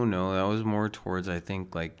 No, that was more towards I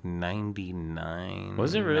think like 99.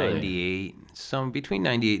 Was it really? 98. Some between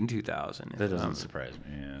 98 and 2000. That doesn't surprise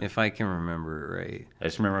me. Yeah. If I can remember it right. I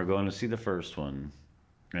just remember going to see the first one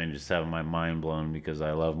and just having my mind blown because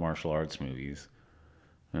I love martial arts movies.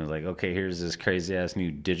 And I was like, okay, here's this crazy ass new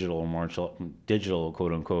digital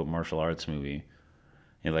quote unquote martial arts movie.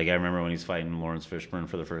 And like I remember when he's fighting Lawrence Fishburne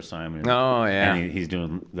for the first time. And, Oh, yeah. And he's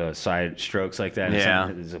doing the side strokes like that. Yeah.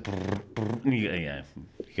 It's a yeah.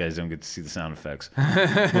 You guys don't get to see the sound effects. But,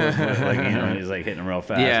 he's like hitting him real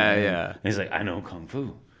fast. Yeah. And he's like, I know kung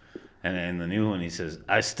fu. And in the new one, he says,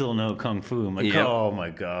 I still know kung fu. I'm like, Yep. oh my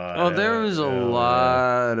god. Oh, there was a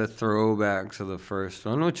lot of throwbacks to the first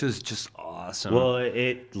one, which is just awesome. Well,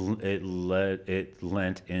 it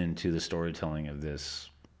lent into the storytelling of this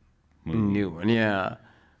movie. New one, yeah.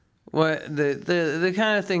 What the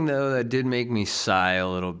kind of thing though that did make me sigh a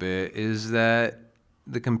little bit is that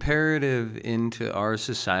the comparative into our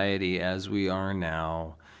society as we are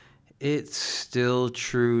now, it's still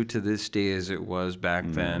true to this day as it was back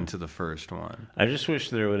then to the first one. I just wish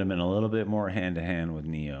there would have been a little bit more hand to hand with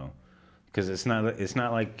Neo, because it's not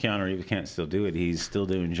like Keanu Reeves can't still do it. He's still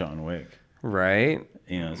doing John Wick. Right?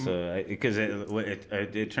 So because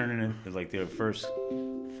it turned into like the first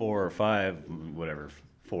 4 or 5, whatever,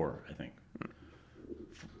 4 I think.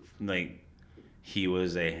 Like he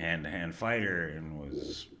was a hand-to-hand fighter and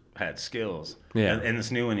had skills. Yeah. And this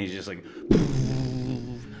new one, he's just like,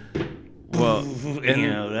 Well,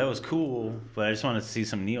 that was cool. But I just wanted to see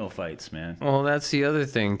some Neo fights, man. well, that's the other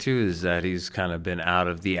thing too, is that he's kind of been out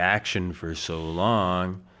of the action for so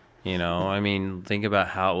long. I mean, think about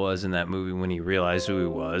how it was in that movie when he realized who he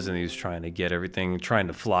was and he was trying to get everything, trying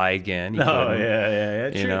to fly again. He couldn't. Yeah.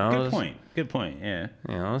 You True. know? Good point.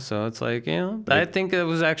 Yeah. So it's like, I think it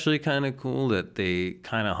was actually kind of cool that they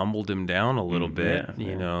kind of humbled him down a little bit,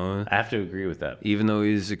 I have to agree with that. Even though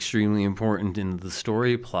he's extremely important in the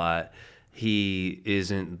story plot, he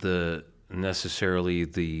isn't necessarily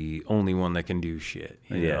the only one that can do shit.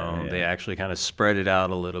 You know? They actually kind of spread it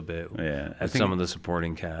out a little bit with some of the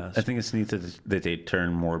supporting cast. I think it's neat that they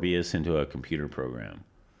turned Morbius into a computer program,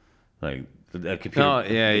 like a computer.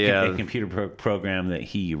 A computer program that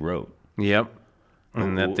he wrote. Yep.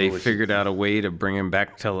 And that they figured out a way to bring him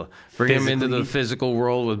into the physical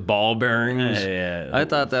world with ball bearings. Yeah. I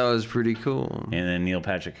thought that was pretty cool. And then Neil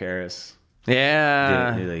Patrick Harris.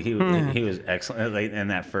 Yeah. He was excellent. Like in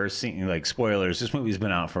that first scene, like spoilers. This movie's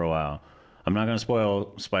been out for a while. I'm not gonna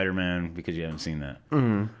spoil Spider-Man because you haven't seen that.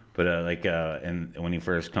 Mm-hmm. But and when he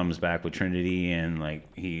first comes back with Trinity, and like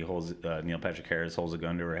he holds Neil Patrick Harris holds a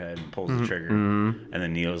gun to her head and pulls the trigger, and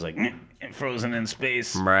then Neo's like frozen in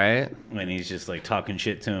space, Right. and he's just like talking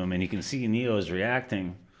shit to him, and you can see Neo's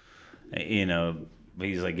reacting, but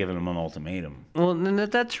he's like giving him an ultimatum. Well,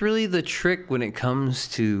 that's really the trick when it comes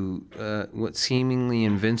to what seemingly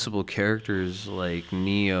invincible characters like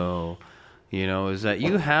Neo, is that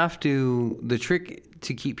you have to. The trick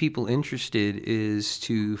to keep people interested is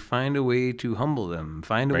to find a way to humble them,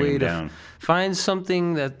 find a Bring way them to down. find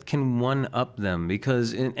something that can one-up them.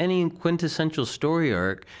 Because in any quintessential story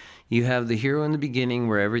arc, you have the hero in the beginning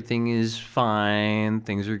where everything is fine,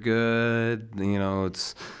 things are good,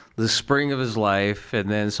 it's the spring of his life, and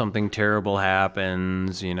then something terrible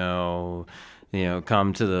happens,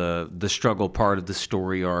 come to the struggle part of the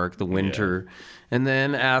story arc, the winter. And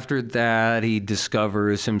then after that, he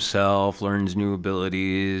discovers himself, learns new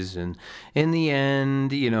abilities, and in the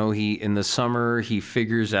end, in the summer, he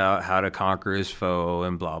figures out how to conquer his foe,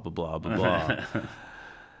 and blah blah blah blah blah.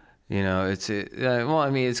 I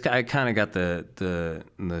kind of got the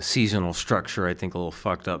seasonal structure, I think, a little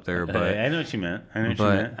fucked up there, but I know what you meant.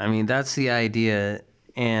 I mean, that's the idea,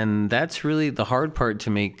 and that's really the hard part to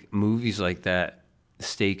make movies like that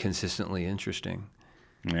stay consistently interesting.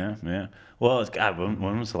 Yeah. Well, God,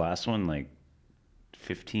 when was the last one? Like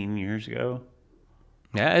 15 years ago?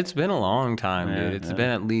 Yeah, it's been a long time, dude. It's been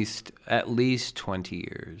at least 20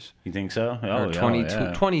 years. You think so? Or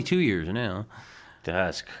 22 years now.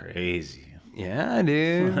 That's crazy. Yeah,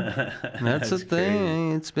 dude. That's the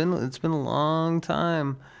thing. It's been a long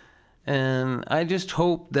time. And I just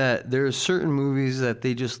hope that there are certain movies that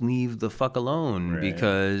they just leave the fuck alone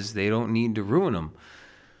because they don't need to ruin them.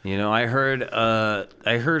 I heard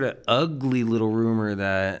an ugly little rumor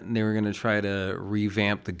that they were gonna try to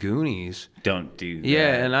revamp the Goonies. Don't do that.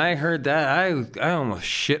 Yeah, and I heard that. I almost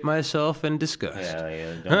shit myself in disgust.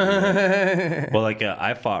 Yeah. Don't do that. Well,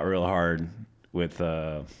 I fought real hard with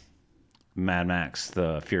Mad Max,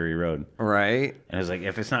 the Fury Road. Right. And I was like,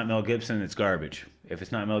 if it's not Mel Gibson, it's garbage. If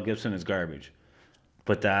it's not Mel Gibson, it's garbage.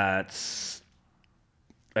 But that's,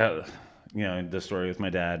 the story with my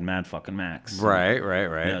dad, Mad fucking Max.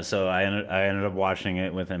 Right. So I ended up watching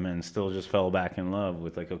it with him and still just fell back in love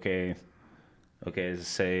with okay,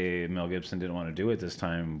 say Mel Gibson didn't want to do it this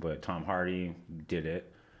time, but Tom Hardy did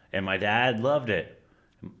it. And my dad loved it.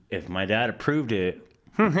 If my dad approved it,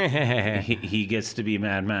 he gets to be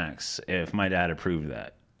Mad Max if my dad approved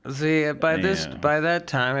that. See, by that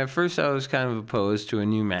time, at first I was kind of opposed to a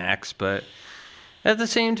new Max, but at the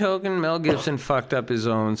same token, Mel Gibson fucked up his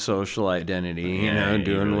own social identity,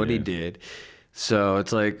 doing what he did. So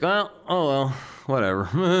it's like, well, whatever.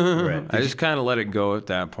 Right. I just kind of let it go at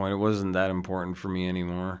that point. It wasn't that important for me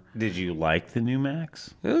anymore. Did you like the new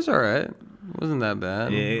Max? It was all right. It wasn't that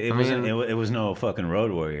bad. It was no fucking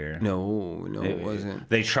Road Warrior. No, it wasn't.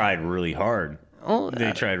 They tried really hard.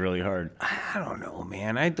 They tried really hard. I don't know,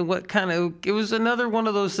 man. It was another one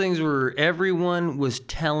of those things where everyone was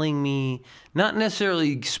telling me, not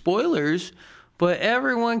necessarily spoilers, but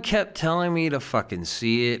everyone kept telling me to fucking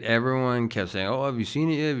see it. Everyone kept saying, "Oh, have you seen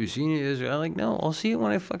it yet? Have you seen it yet?" I'm like, "No, I'll see it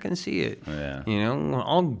when I fucking see it." Yeah.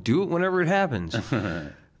 I'll do it whenever it happens.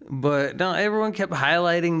 But no, everyone kept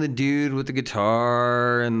highlighting the dude with the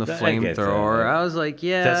guitar and the flamethrower. I was like,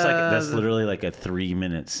 yeah. That's literally like a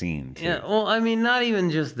 3-minute scene, too. Yeah, well, I mean, not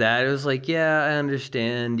even just that. It was like, yeah, I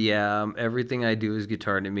understand. Yeah, everything I do is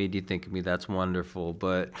guitar, and it made you think of me. That's wonderful.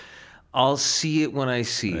 But I'll see it when I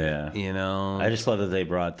see it, I just love that they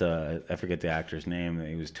brought I forget the actor's name.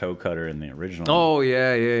 He was Toe Cutter in the original. Oh,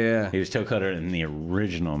 yeah. He was Toe Cutter in the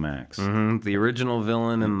original Max. Mm-hmm. The original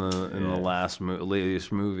villain in the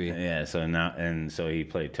latest movie. Yeah, so he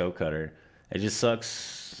played Toe Cutter. It just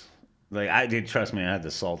sucks. Trust me, I had the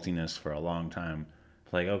saltiness for a long time.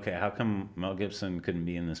 Like, okay, how come Mel Gibson couldn't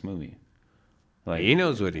be in this movie? He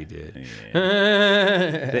knows what he did.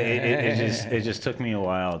 Yeah. it just took me a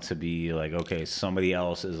while to be like, okay, somebody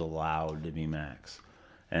else is allowed to be Max.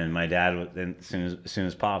 And my dad, as soon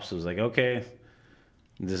as Pops was like, okay,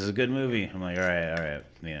 this is a good movie. I'm like, all right.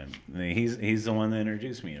 Yeah, he's the one that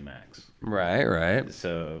introduced me to Max. Right.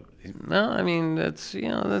 So no, I mean that's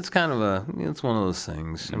kind of it's one of those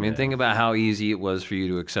things. I mean, think about how easy it was for you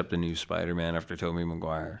to accept a new Spider-Man after Tobey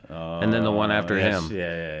Maguire, and then the one after him,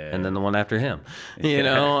 and then the one after him. I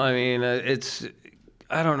mean,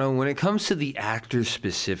 I don't know. When it comes to the actors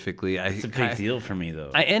specifically, it's a big deal for me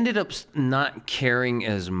though. I ended up not caring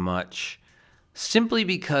as much. Simply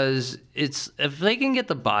because if they can get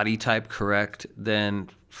the body type correct, then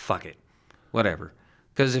fuck it, whatever.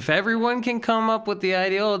 Because if everyone can come up with the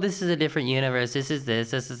idea, oh, this is a different universe, this is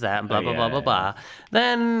this is that, blah, blah, blah, blah,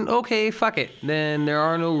 then okay, fuck it. Then there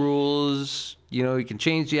are no rules. You can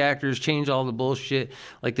change the actors, change all the bullshit,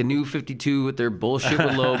 like the new 52 with their bullshit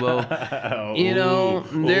with Lobo. That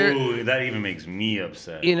even makes me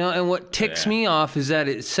upset. And what ticks me off is that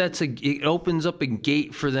it opens up a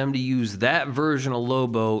gate for them to use that version of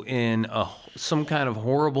Lobo in some kind of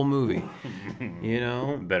horrible movie.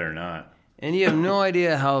 Better not. And you have no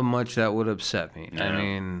idea how much that would upset me. No. I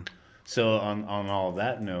mean, so on all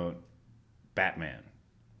that note, Batman.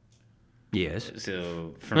 Yes.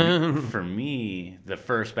 So for me, the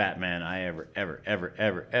first Batman I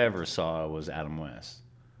ever saw was Adam West,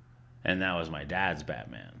 and that was my dad's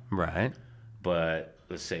Batman. Right. But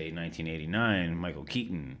let's say 1989, Michael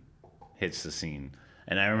Keaton hits the scene,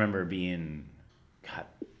 and I remember being, God,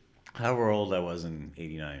 However old I was in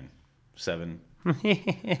 '89, 7. and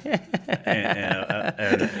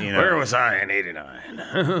you know, Where was I in '89?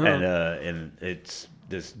 and it's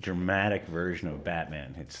this dramatic version of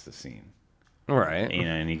Batman hits the scene. Right. You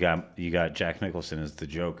know, and you got Jack Nicholson as the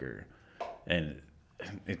Joker, and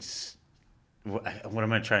it's what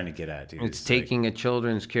am I trying to get at, dude? It's taking a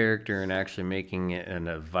children's character and actually making it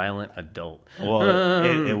a violent adult. Well,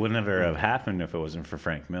 it would never have happened if it wasn't for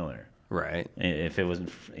Frank Miller. Right. If it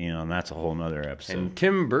wasn't, and that's a whole nother episode. And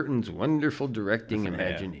Tim Burton's wonderful directing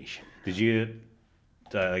imagination. Did you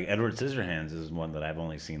like Edward Scissorhands is one that I've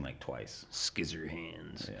only seen like twice.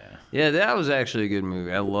 Scissorhands. Yeah. Yeah, that was actually a good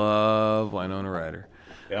movie. I love Winona Ryder.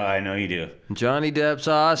 Yeah, I know you do. Johnny Depp's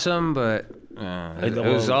awesome, but it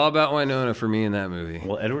was all about Winona for me in that movie.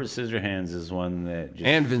 Well, Edward Scissorhands is one that just...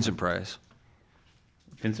 And Vincent Price.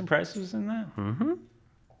 Vincent Price was in that?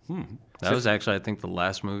 That was actually, I think, the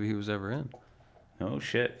last movie he was ever in. Oh,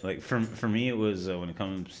 shit. Like, for me, it was, when it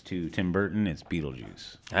comes to Tim Burton, it's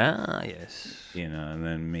Beetlejuice. Ah, yes. You know, and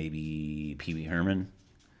then maybe Pee Wee Herman.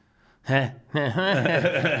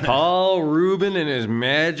 Paul Rubin and his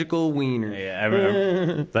magical wiener. Yeah,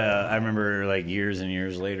 I remember like years and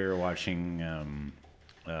years later watching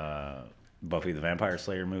Buffy the Vampire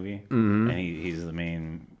Slayer movie, and he's the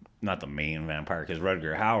main, not the main vampire, because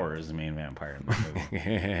Rutger Hauer is the main vampire in the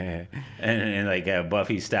movie. and like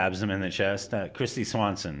Buffy stabs him in the chest. Christy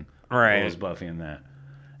Swanson was Buffy in that.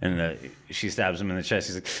 And she stabs him in the chest.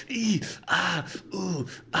 He's like, ee, ah, ooh,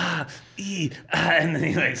 ah, ee, ah. And then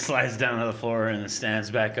he like slides down to the floor and stands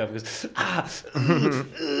back up and goes, ah,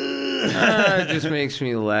 It just makes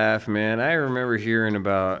me laugh, man. I remember hearing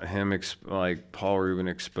about him, like Paul Rubin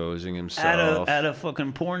exposing himself. At a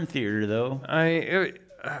fucking porn theater, though.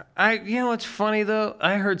 You know what's funny though?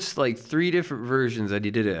 I heard like 3 different versions that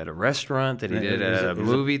he did it at a restaurant, that he did it at a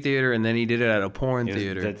movie theater, and then he did it at a porn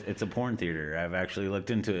theater. It's a porn theater. I've actually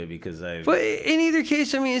looked into it because But in either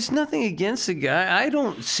case, I mean, it's nothing against the guy. I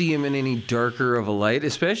don't see him in any darker of a light,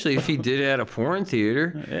 especially if he did it at a porn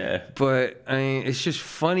theater. Yeah. But I mean, it's just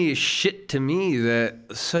funny as shit to me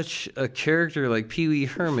that such a character like Pee Wee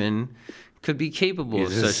Herman could be capable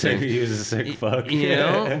of such things. He was a sick fuck. You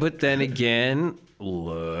know, but then again,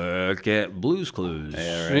 look at Blue's Clues.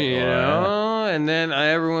 Yeah, right. You know, and then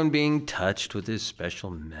everyone being touched with his special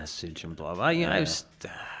message and blah blah. You know,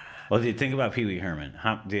 Well, dude, think about Pee Wee Herman.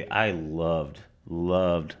 I loved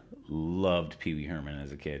Pee Wee Herman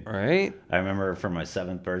as a kid. right. I remember for my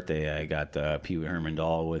 7th birthday, I got the Pee Wee Herman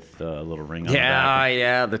doll with a little ring on the back.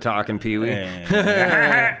 Yeah, the talking Pee Wee. You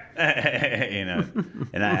know,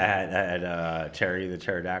 and I had Cherry the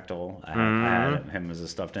pterodactyl. I had him as a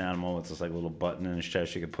stuffed animal with this like little button in his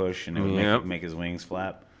chest you could push, and it would make his wings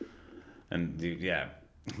flap. And dude, yeah.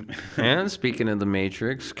 And speaking of the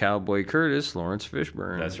Matrix, Cowboy Curtis, Lawrence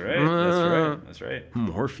Fishburne. That's right.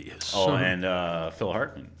 Morpheus. Oh, and Phil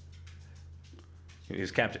Hartman. He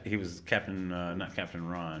was Captain, not Captain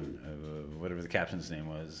Ron, whatever the captain's name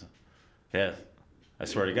was. Yeah, I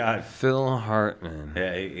swear to God. Phil Hartman.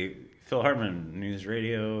 Yeah, Phil Hartman, News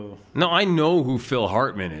Radio. No, I know who Phil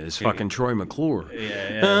Hartman is. Fucking Troy McClure.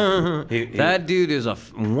 Yeah. That dude is a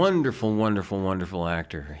wonderful, wonderful, wonderful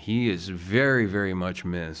actor. He is very, very much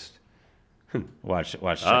missed. Watch.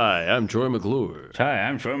 Hi, I'm Troy McClure. Hi,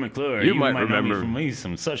 I'm Troy McClure. You might remember know me from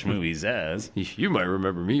some such movies as. You might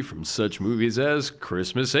remember me from such movies as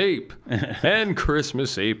Christmas Ape and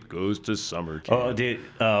Christmas Ape Goes to Summer Camp. Oh, dude.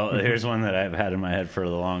 Oh, here's one that I've had in my head for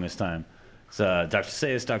the longest time. It's Dr.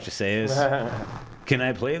 Sayus. Can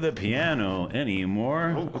I play the piano anymore?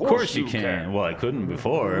 Of course you can. Well, I couldn't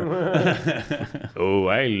before. Oh,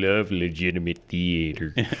 I love legitimate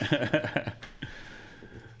theater.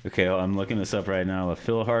 Okay, well, I'm looking this up right now with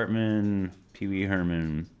Phil Hartman, Pee Wee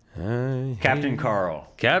Herman, Captain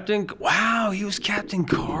Carl. Wow, he was Captain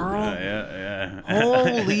Carl? Yeah.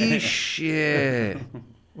 Holy shit.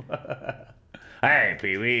 Hey,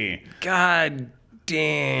 Pee Wee. God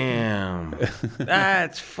damn.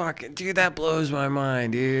 That's fucking... Dude, that blows my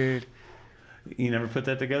mind, dude. You never put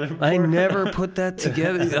that together before? I never put that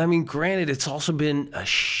together. I mean, granted, it's also been a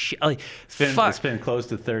It's been close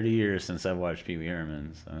to 30 years since I've watched Pee Wee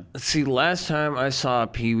Herman. So. See, last time I saw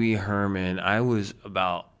Pee Wee Herman, I was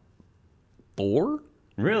about 4?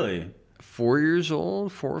 Really? 4 years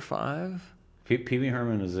old, 4 or 5. Pee Wee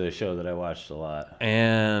Herman was a show that I watched a lot.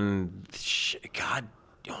 And God,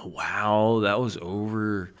 wow, that was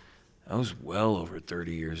well over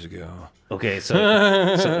 30 years ago. Okay, so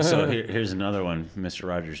here's another one, Mr.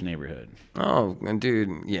 Rogers' Neighborhood. Oh, and dude,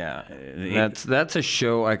 yeah, that's a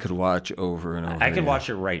show I could watch over and over. I could watch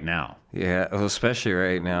it right now. Yeah, well, especially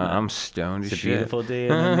right now. I'm stoned as It's a shit. beautiful day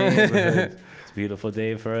in the neighborhood. It's It's a beautiful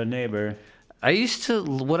day for a neighbor.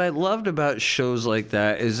 What I loved about shows like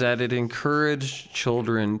that is that it encouraged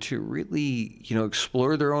children to really,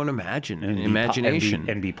 explore their own imagination.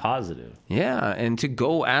 And be positive. Yeah, and to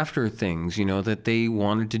go after things, that they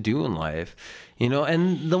wanted to do in life.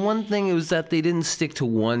 And the one thing was that they didn't stick to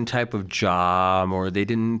one type of job or they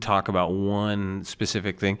didn't talk about one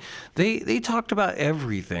specific thing. They talked about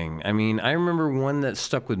everything. I mean, I remember one that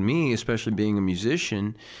stuck with me, especially being a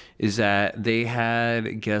musician, is that they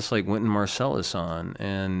had guests like Wynton Marsalis on,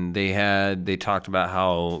 and they talked about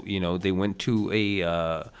how, they went to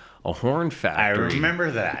a horn factory. I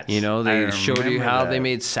remember that. They showed you how they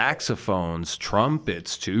made saxophones,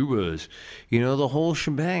 trumpets, tubas, the whole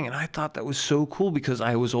shebang. And I thought that was so cool because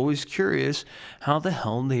I was always curious how the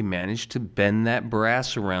hell they managed to bend that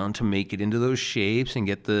brass around to make it into those shapes and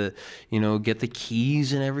get the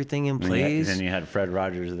keys and everything in place. Then you had Fred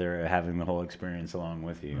Rogers there having the whole experience along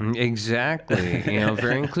with you. Exactly.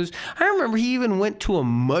 Very inclusive. I remember he even went to a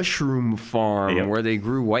mushroom farm where they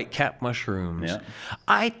grew white-cap mushrooms. Yep.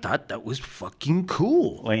 I thought that was fucking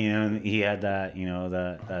cool. Well, he had that,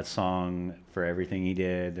 that song for everything he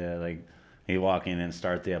did. He'd walk in and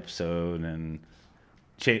start the episode and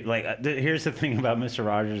here's the thing about Mr.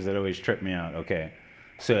 Rogers that always tripped me out. Okay,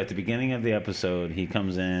 so at the beginning of the episode, he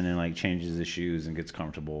comes in and changes his shoes and gets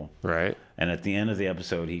comfortable. Right. And at the end of the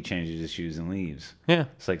episode, he changes his shoes and leaves. Yeah.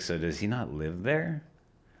 It's so does he not live there?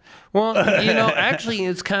 Well, actually,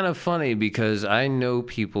 it's kind of funny because I know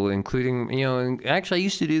people, including, and actually I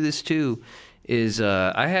used to do this too, is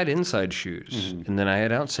I had inside shoes and then I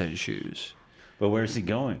had outside shoes. But where's he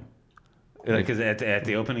going? Because at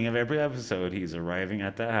the opening of every episode, he's arriving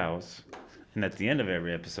at the house. And at the end of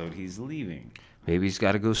every episode, he's leaving. Maybe he's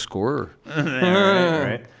got to go score.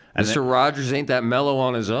 right. Mr. Rogers ain't that mellow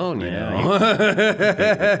on his own, you know.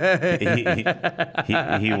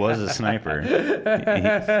 He was a sniper.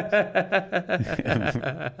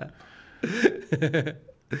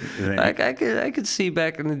 I could see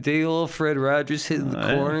back in the day, old Fred Rogers hitting the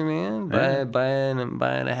corner, man, buying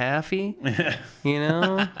a halfie,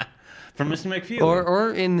 From Mr. McFeely.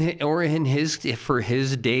 or in his for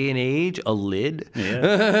his day and age, a lid. Yeah.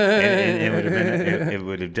 and it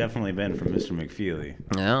would have definitely been from Mr. McFeely.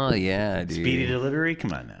 Oh yeah, dude. Speedy delivery,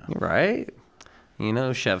 come on now. Right?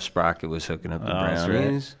 Chef Sprocket was hooking up the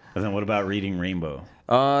brownies. And then what about Reading Rainbow?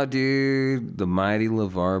 Oh, dude, the mighty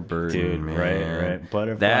LeVar Burton, dude, man. Right.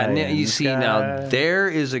 Butterfly. You see, now there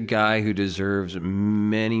is a guy who deserves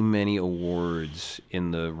many, many awards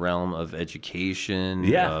in the realm of education,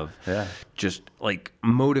 just like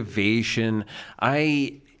motivation.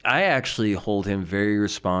 I actually hold him very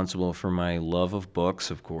responsible for my love of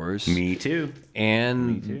books, of course. Me too.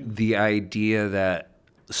 And the idea that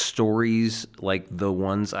stories like the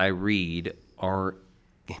ones I read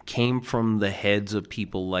came from the heads of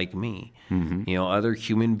people like me. Mm-hmm. Other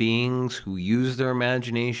human beings who use their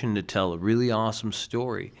imagination to tell a really awesome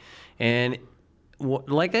story. And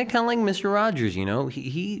I kind of like Mr. Rogers,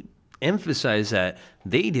 he emphasized that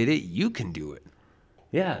they did it, you can do it.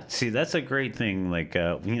 Yeah, see, that's a great thing.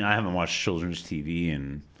 I haven't watched children's TV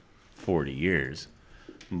in 40 years.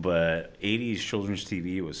 But 80s children's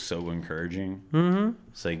TV was so encouraging. Mm-hmm.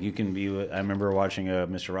 It's you can be. I remember watching a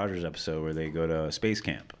Mr. Rogers episode where they go to space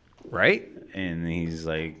camp. Right. And he's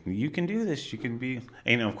like, you can do this. You can be.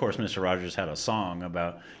 And of course, Mr. Rogers had a song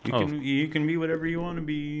about you can be whatever you want to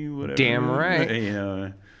be. Whatever. Damn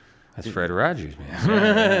right. That's Fred Rogers,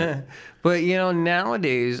 man. But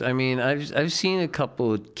nowadays, I've seen a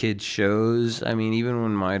couple of kids shows. Even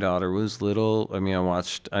when my daughter was little,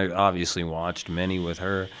 I obviously watched many with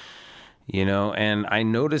her. And I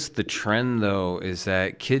noticed the trend though is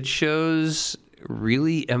that kids shows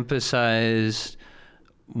really emphasize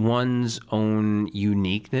one's own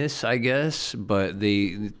uniqueness, I guess, but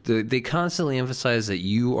they constantly emphasize that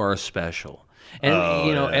you are special. And,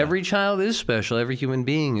 every child is special. Every human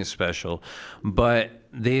being is special. But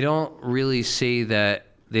they don't really say that,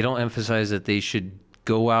 they don't emphasize that they should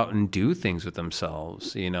go out and do things with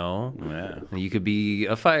themselves, Yeah. You could be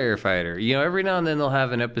a firefighter. Every now and then they'll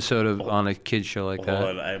have an episode on a kid's show like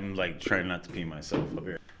that. I'm trying not to pee myself up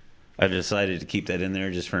here. I decided to keep that in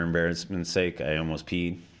there just for embarrassment's sake. I almost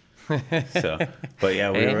peed. But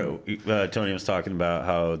yeah, Tony was talking about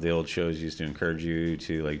how the old shows used to encourage you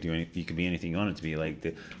to do you could be anything you wanted to be.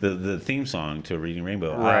 The theme song to Reading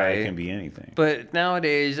Rainbow, right. I can be anything. But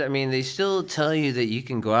nowadays, they still tell you that you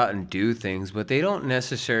can go out and do things, but they don't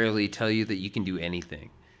necessarily tell you that you can do anything.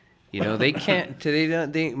 They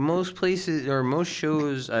can't. Most places or most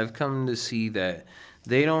shows I've come to see that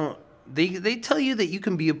they don't they tell you that you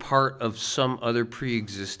can be a part of some other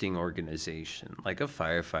pre-existing organization, like a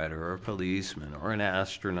firefighter or a policeman or an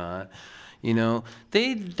astronaut. You know,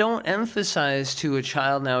 they don't emphasize to a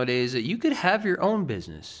child nowadays that you could have your own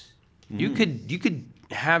business. You could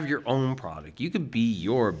have your own product. You could be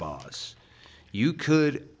your boss. You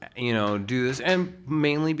could, do this. And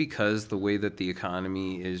mainly because the way that the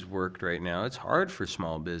economy is worked right now, it's hard for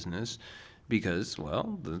small business because,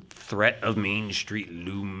 well, the threat of Main Street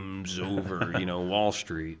looms over, Wall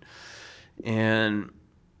Street. And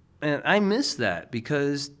I miss that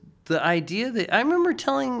because the idea that I remember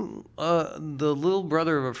telling the little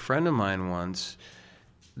brother of a friend of mine once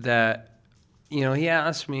that, he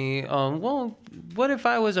asked me, well, what if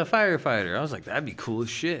I was a firefighter? I was like, that'd be cool as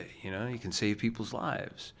shit. You can save people's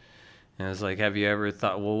lives. And I was like, have you ever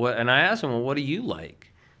thought, well, what? And I asked him, well, what do you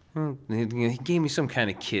like? He gave me some kind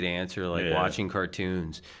of kid answer, like watching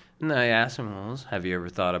cartoons. And I asked him, well, have you ever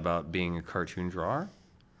thought about being a cartoon drawer?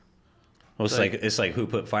 Well, it's like who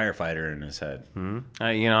put firefighter in his head.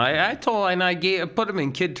 I put him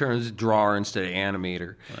in kid terms, drawer instead of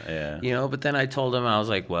animator. Yeah. But then I told him, I was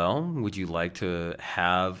like, well, would you like to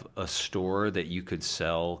have a store that you could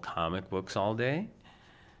sell comic books all day?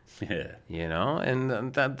 Yeah.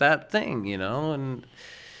 And that thing, and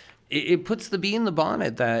it puts the bee in the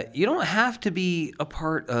bonnet that you don't have to be a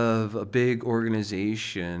part of a big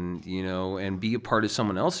organization, and be a part of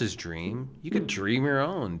someone else's dream. You could dream your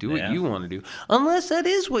own, do what you want to do, unless that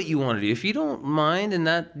is what you want to do. If you don't mind, and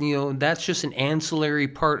that, that's just an ancillary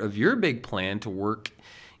part of your big plan to work,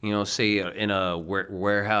 say in a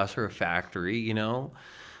warehouse or a factory,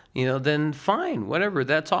 then fine, whatever,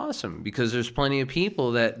 that's awesome. Because there's plenty of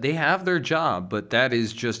people that they have their job, but that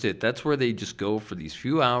is just it. That's where they just go for these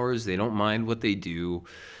few hours. They don't mind what they do.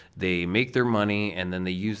 They make their money, and then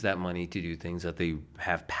they use that money to do things that they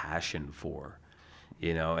have passion for.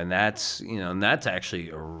 And that's actually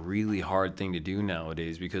a really hard thing to do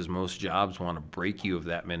nowadays because most jobs want to break you of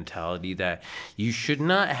that mentality that you should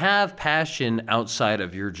not have passion outside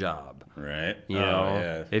of your job. Right.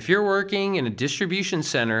 If you're working in a distribution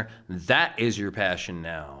center, that is your passion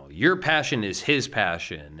now. Your passion is his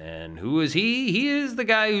passion. And who is he? He is the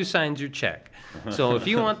guy who signs your check. So if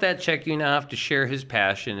you want that check, you now have to share his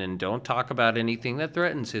passion and don't talk about anything that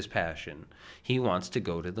threatens his passion. He wants to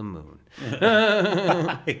go to the moon.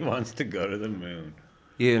 He wants to go to the moon.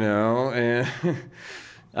 And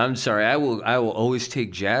I'm sorry. I will always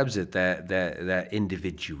take jabs at that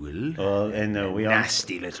individual. And we all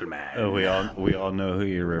nasty little man. We all know who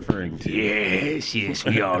you're referring to. Yes,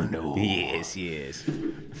 we all know. yes.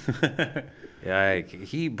 Yeah,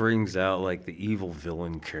 he brings out like the evil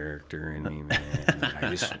villain character in me, man. I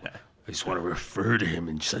just want to refer to him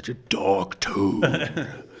in such a dark tone.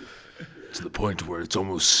 To the point where it's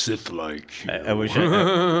almost Sith-like. I wish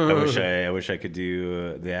I could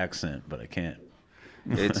do the accent, but I can't.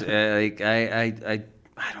 It's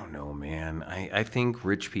I don't know, man. I think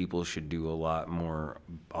rich people should do a lot more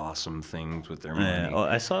awesome things with their money.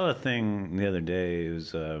 I saw a thing the other day. It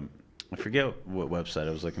was I forget what website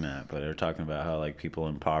I was looking at, but they were talking about how like people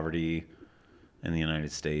in poverty in the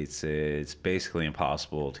United States, it's basically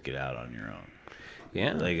impossible to get out on your own.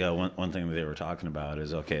 Yeah. Like one thing that they were talking about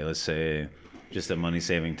is, okay, let's say just a money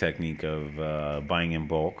saving technique of buying in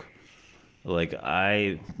bulk. Like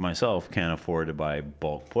I myself can't afford to buy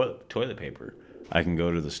bulk toilet paper. I can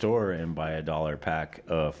go to the store and buy $1 pack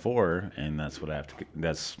of 4, and that's what I have to.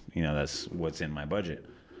 That's what's in my budget.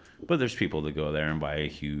 But there's people that go there and buy a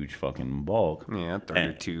huge fucking bulk. Yeah,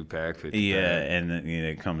 32 pack, 50 Yeah, pack. and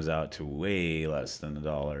it comes out to way less than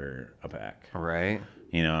 $1 a pack. Right.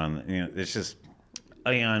 It's just.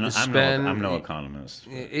 I'm no economist.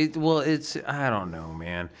 It's I don't know,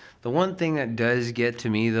 man. The one thing that does get to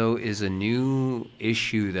me though is a new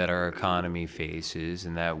issue that our economy faces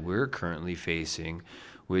and that we're currently facing,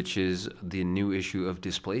 which is the new issue of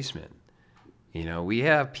displacement. We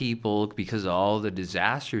have people, because of all the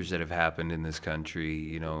disasters that have happened in this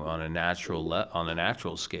country, on a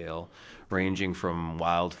natural scale, ranging from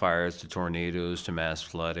wildfires to tornadoes to mass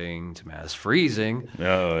flooding to mass freezing.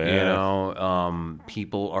 Oh, yeah.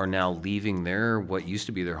 People are now leaving what used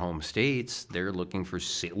to be their home states. They're looking for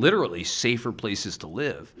literally safer places to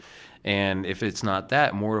live. And if it's not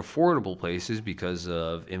that, more affordable places because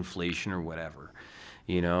of inflation or whatever.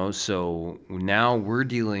 So now we're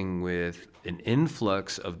dealing with an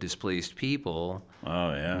influx of displaced people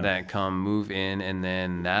that move in, and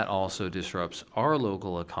then that also disrupts our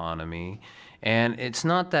local economy. And it's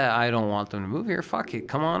not that I don't want them to move here. Fuck it,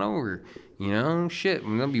 come on over. You know, shit,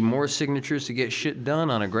 there'll be more signatures to get shit done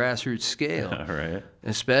on a grassroots scale. Right.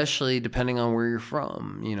 Especially depending on where you're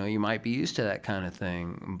from. You know, you might be used to that kind of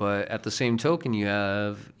thing. But at the same token, you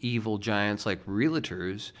have evil giants like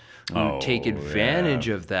realtors who take advantage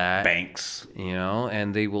of that. Banks. You know,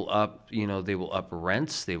 and they will up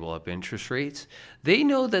rents, they will up interest rates. They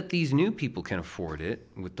know that these new people can afford it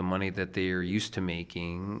with the money that they are used to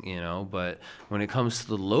making, you know, but when it comes to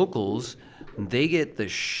the locals, they get the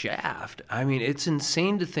shaft. I mean, it's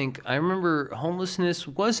insane to think. I remember homelessness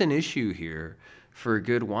was an issue here for a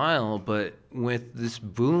good while, but with this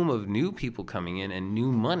boom of new people coming in and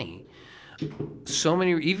new money, so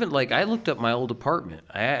many, even like I looked up my old apartment.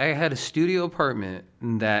 I had a studio apartment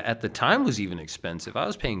that at the time was even expensive. I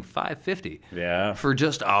was paying $550 for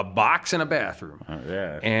just a box and a bathroom.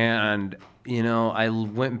 And you know, I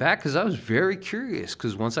went back because I was very curious,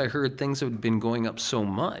 because once I heard things had been going up so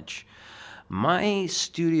much, my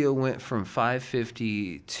studio went from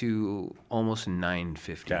 $550 to almost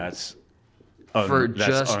 $950. That's for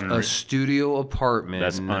just a studio apartment.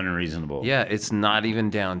 That's unreasonable. Yeah, it's not even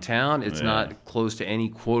downtown. It's not close to any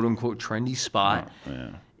quote unquote trendy spot.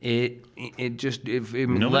 It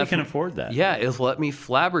nobody can afford that. Yeah, it let me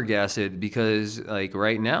flabbergasted, because like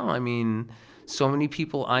right now, I mean, so many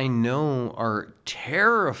people I know are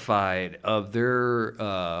terrified of their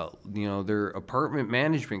their apartment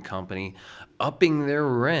management company upping their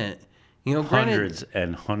rent. You know, hundreds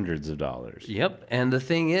and hundreds of dollars. Yep. And the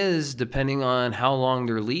thing is, depending on how long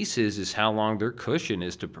their lease is how long their cushion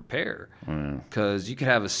is to prepare. Because you could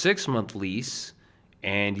have a 6-month lease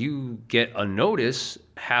and you get a notice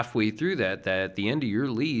halfway through that at the end of your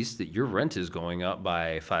lease that your rent is going up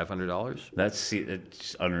by $500.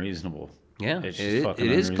 It's unreasonable. Yeah, it's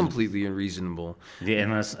it is completely unreasonable. Yeah,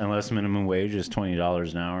 unless minimum wage is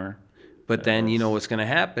 $20 an hour. But then you know what's going to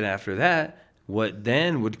happen after that. What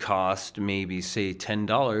then would cost maybe, say,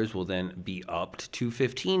 $10 will then be upped to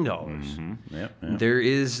 $15. Yep.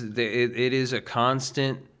 It is a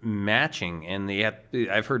constant matching, and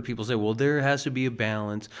I've heard people say, "Well, there has to be a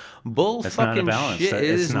balance." Bull fucking shit! It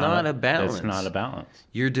is not a balance. It's not a balance.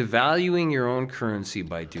 You're devaluing your own currency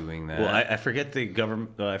by doing that. Well, I forget the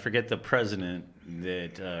government. I forget the president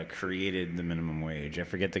that created the minimum wage. I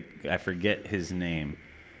forget his name.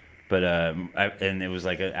 But and it was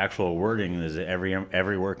like an actual wording is that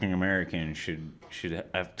every working American should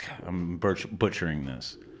have, I'm butchering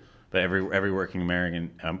this, but every working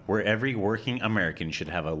American every working American should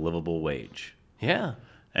have a livable wage. Yeah.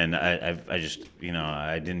 And I just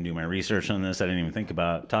I didn't do my research on this. I didn't even think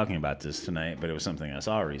about talking about this tonight. But it was something I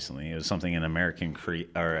saw recently. It was something an American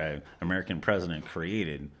president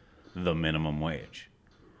created, the minimum wage,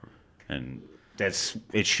 and.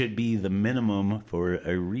 It should be the minimum for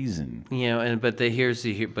a reason. You know, but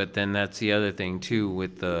then that's the other thing too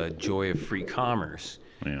with the joy of free commerce.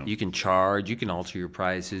 Yeah. You can charge, you can alter your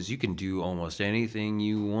prices, you can do almost anything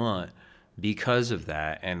you want because of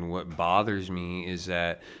that. And what bothers me is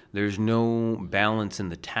that there's no balance in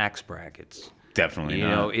the tax brackets. Definitely not.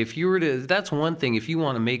 You know, if you were to, that's one thing. If you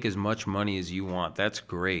want to make as much money as you want, that's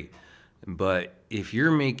great. But if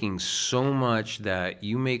you're making so much that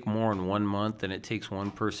you make more in 1 month than it takes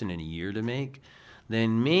one person in a year to make,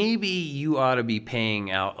 then maybe you ought to be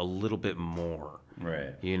paying out a little bit more.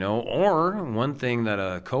 Right. You know, or one thing that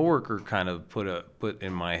a coworker kind of put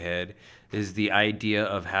in my head is the idea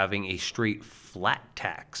of having a straight flat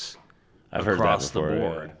tax across the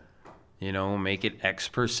board. Yeah. You know, make it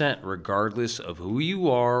X% regardless of who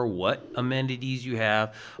you are, what amenities you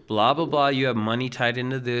have, blah, blah, blah. You have money tied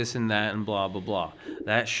into this and that and blah, blah, blah.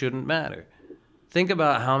 That shouldn't matter. Think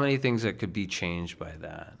about how many things that could be changed by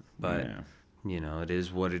that. But, you know, it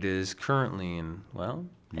is what it is currently. And, well,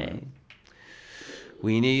 hey,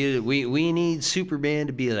 we need Superman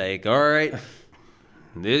to be like, all right,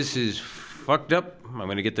 this is fucked up. I'm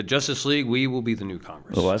going to get the Justice League. We will be the new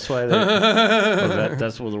Congress. Well, that's why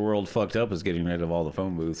that's where the world fucked up, is getting rid of all the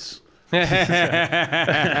phone booths. All right,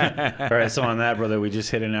 so on that, brother, we just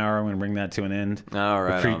hit an hour. I'm going to bring that to an end. All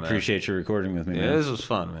right. Appreciate you recording with me, man. Yeah, this was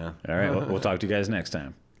fun, man. All right, we'll talk to you guys next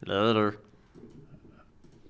time. Later.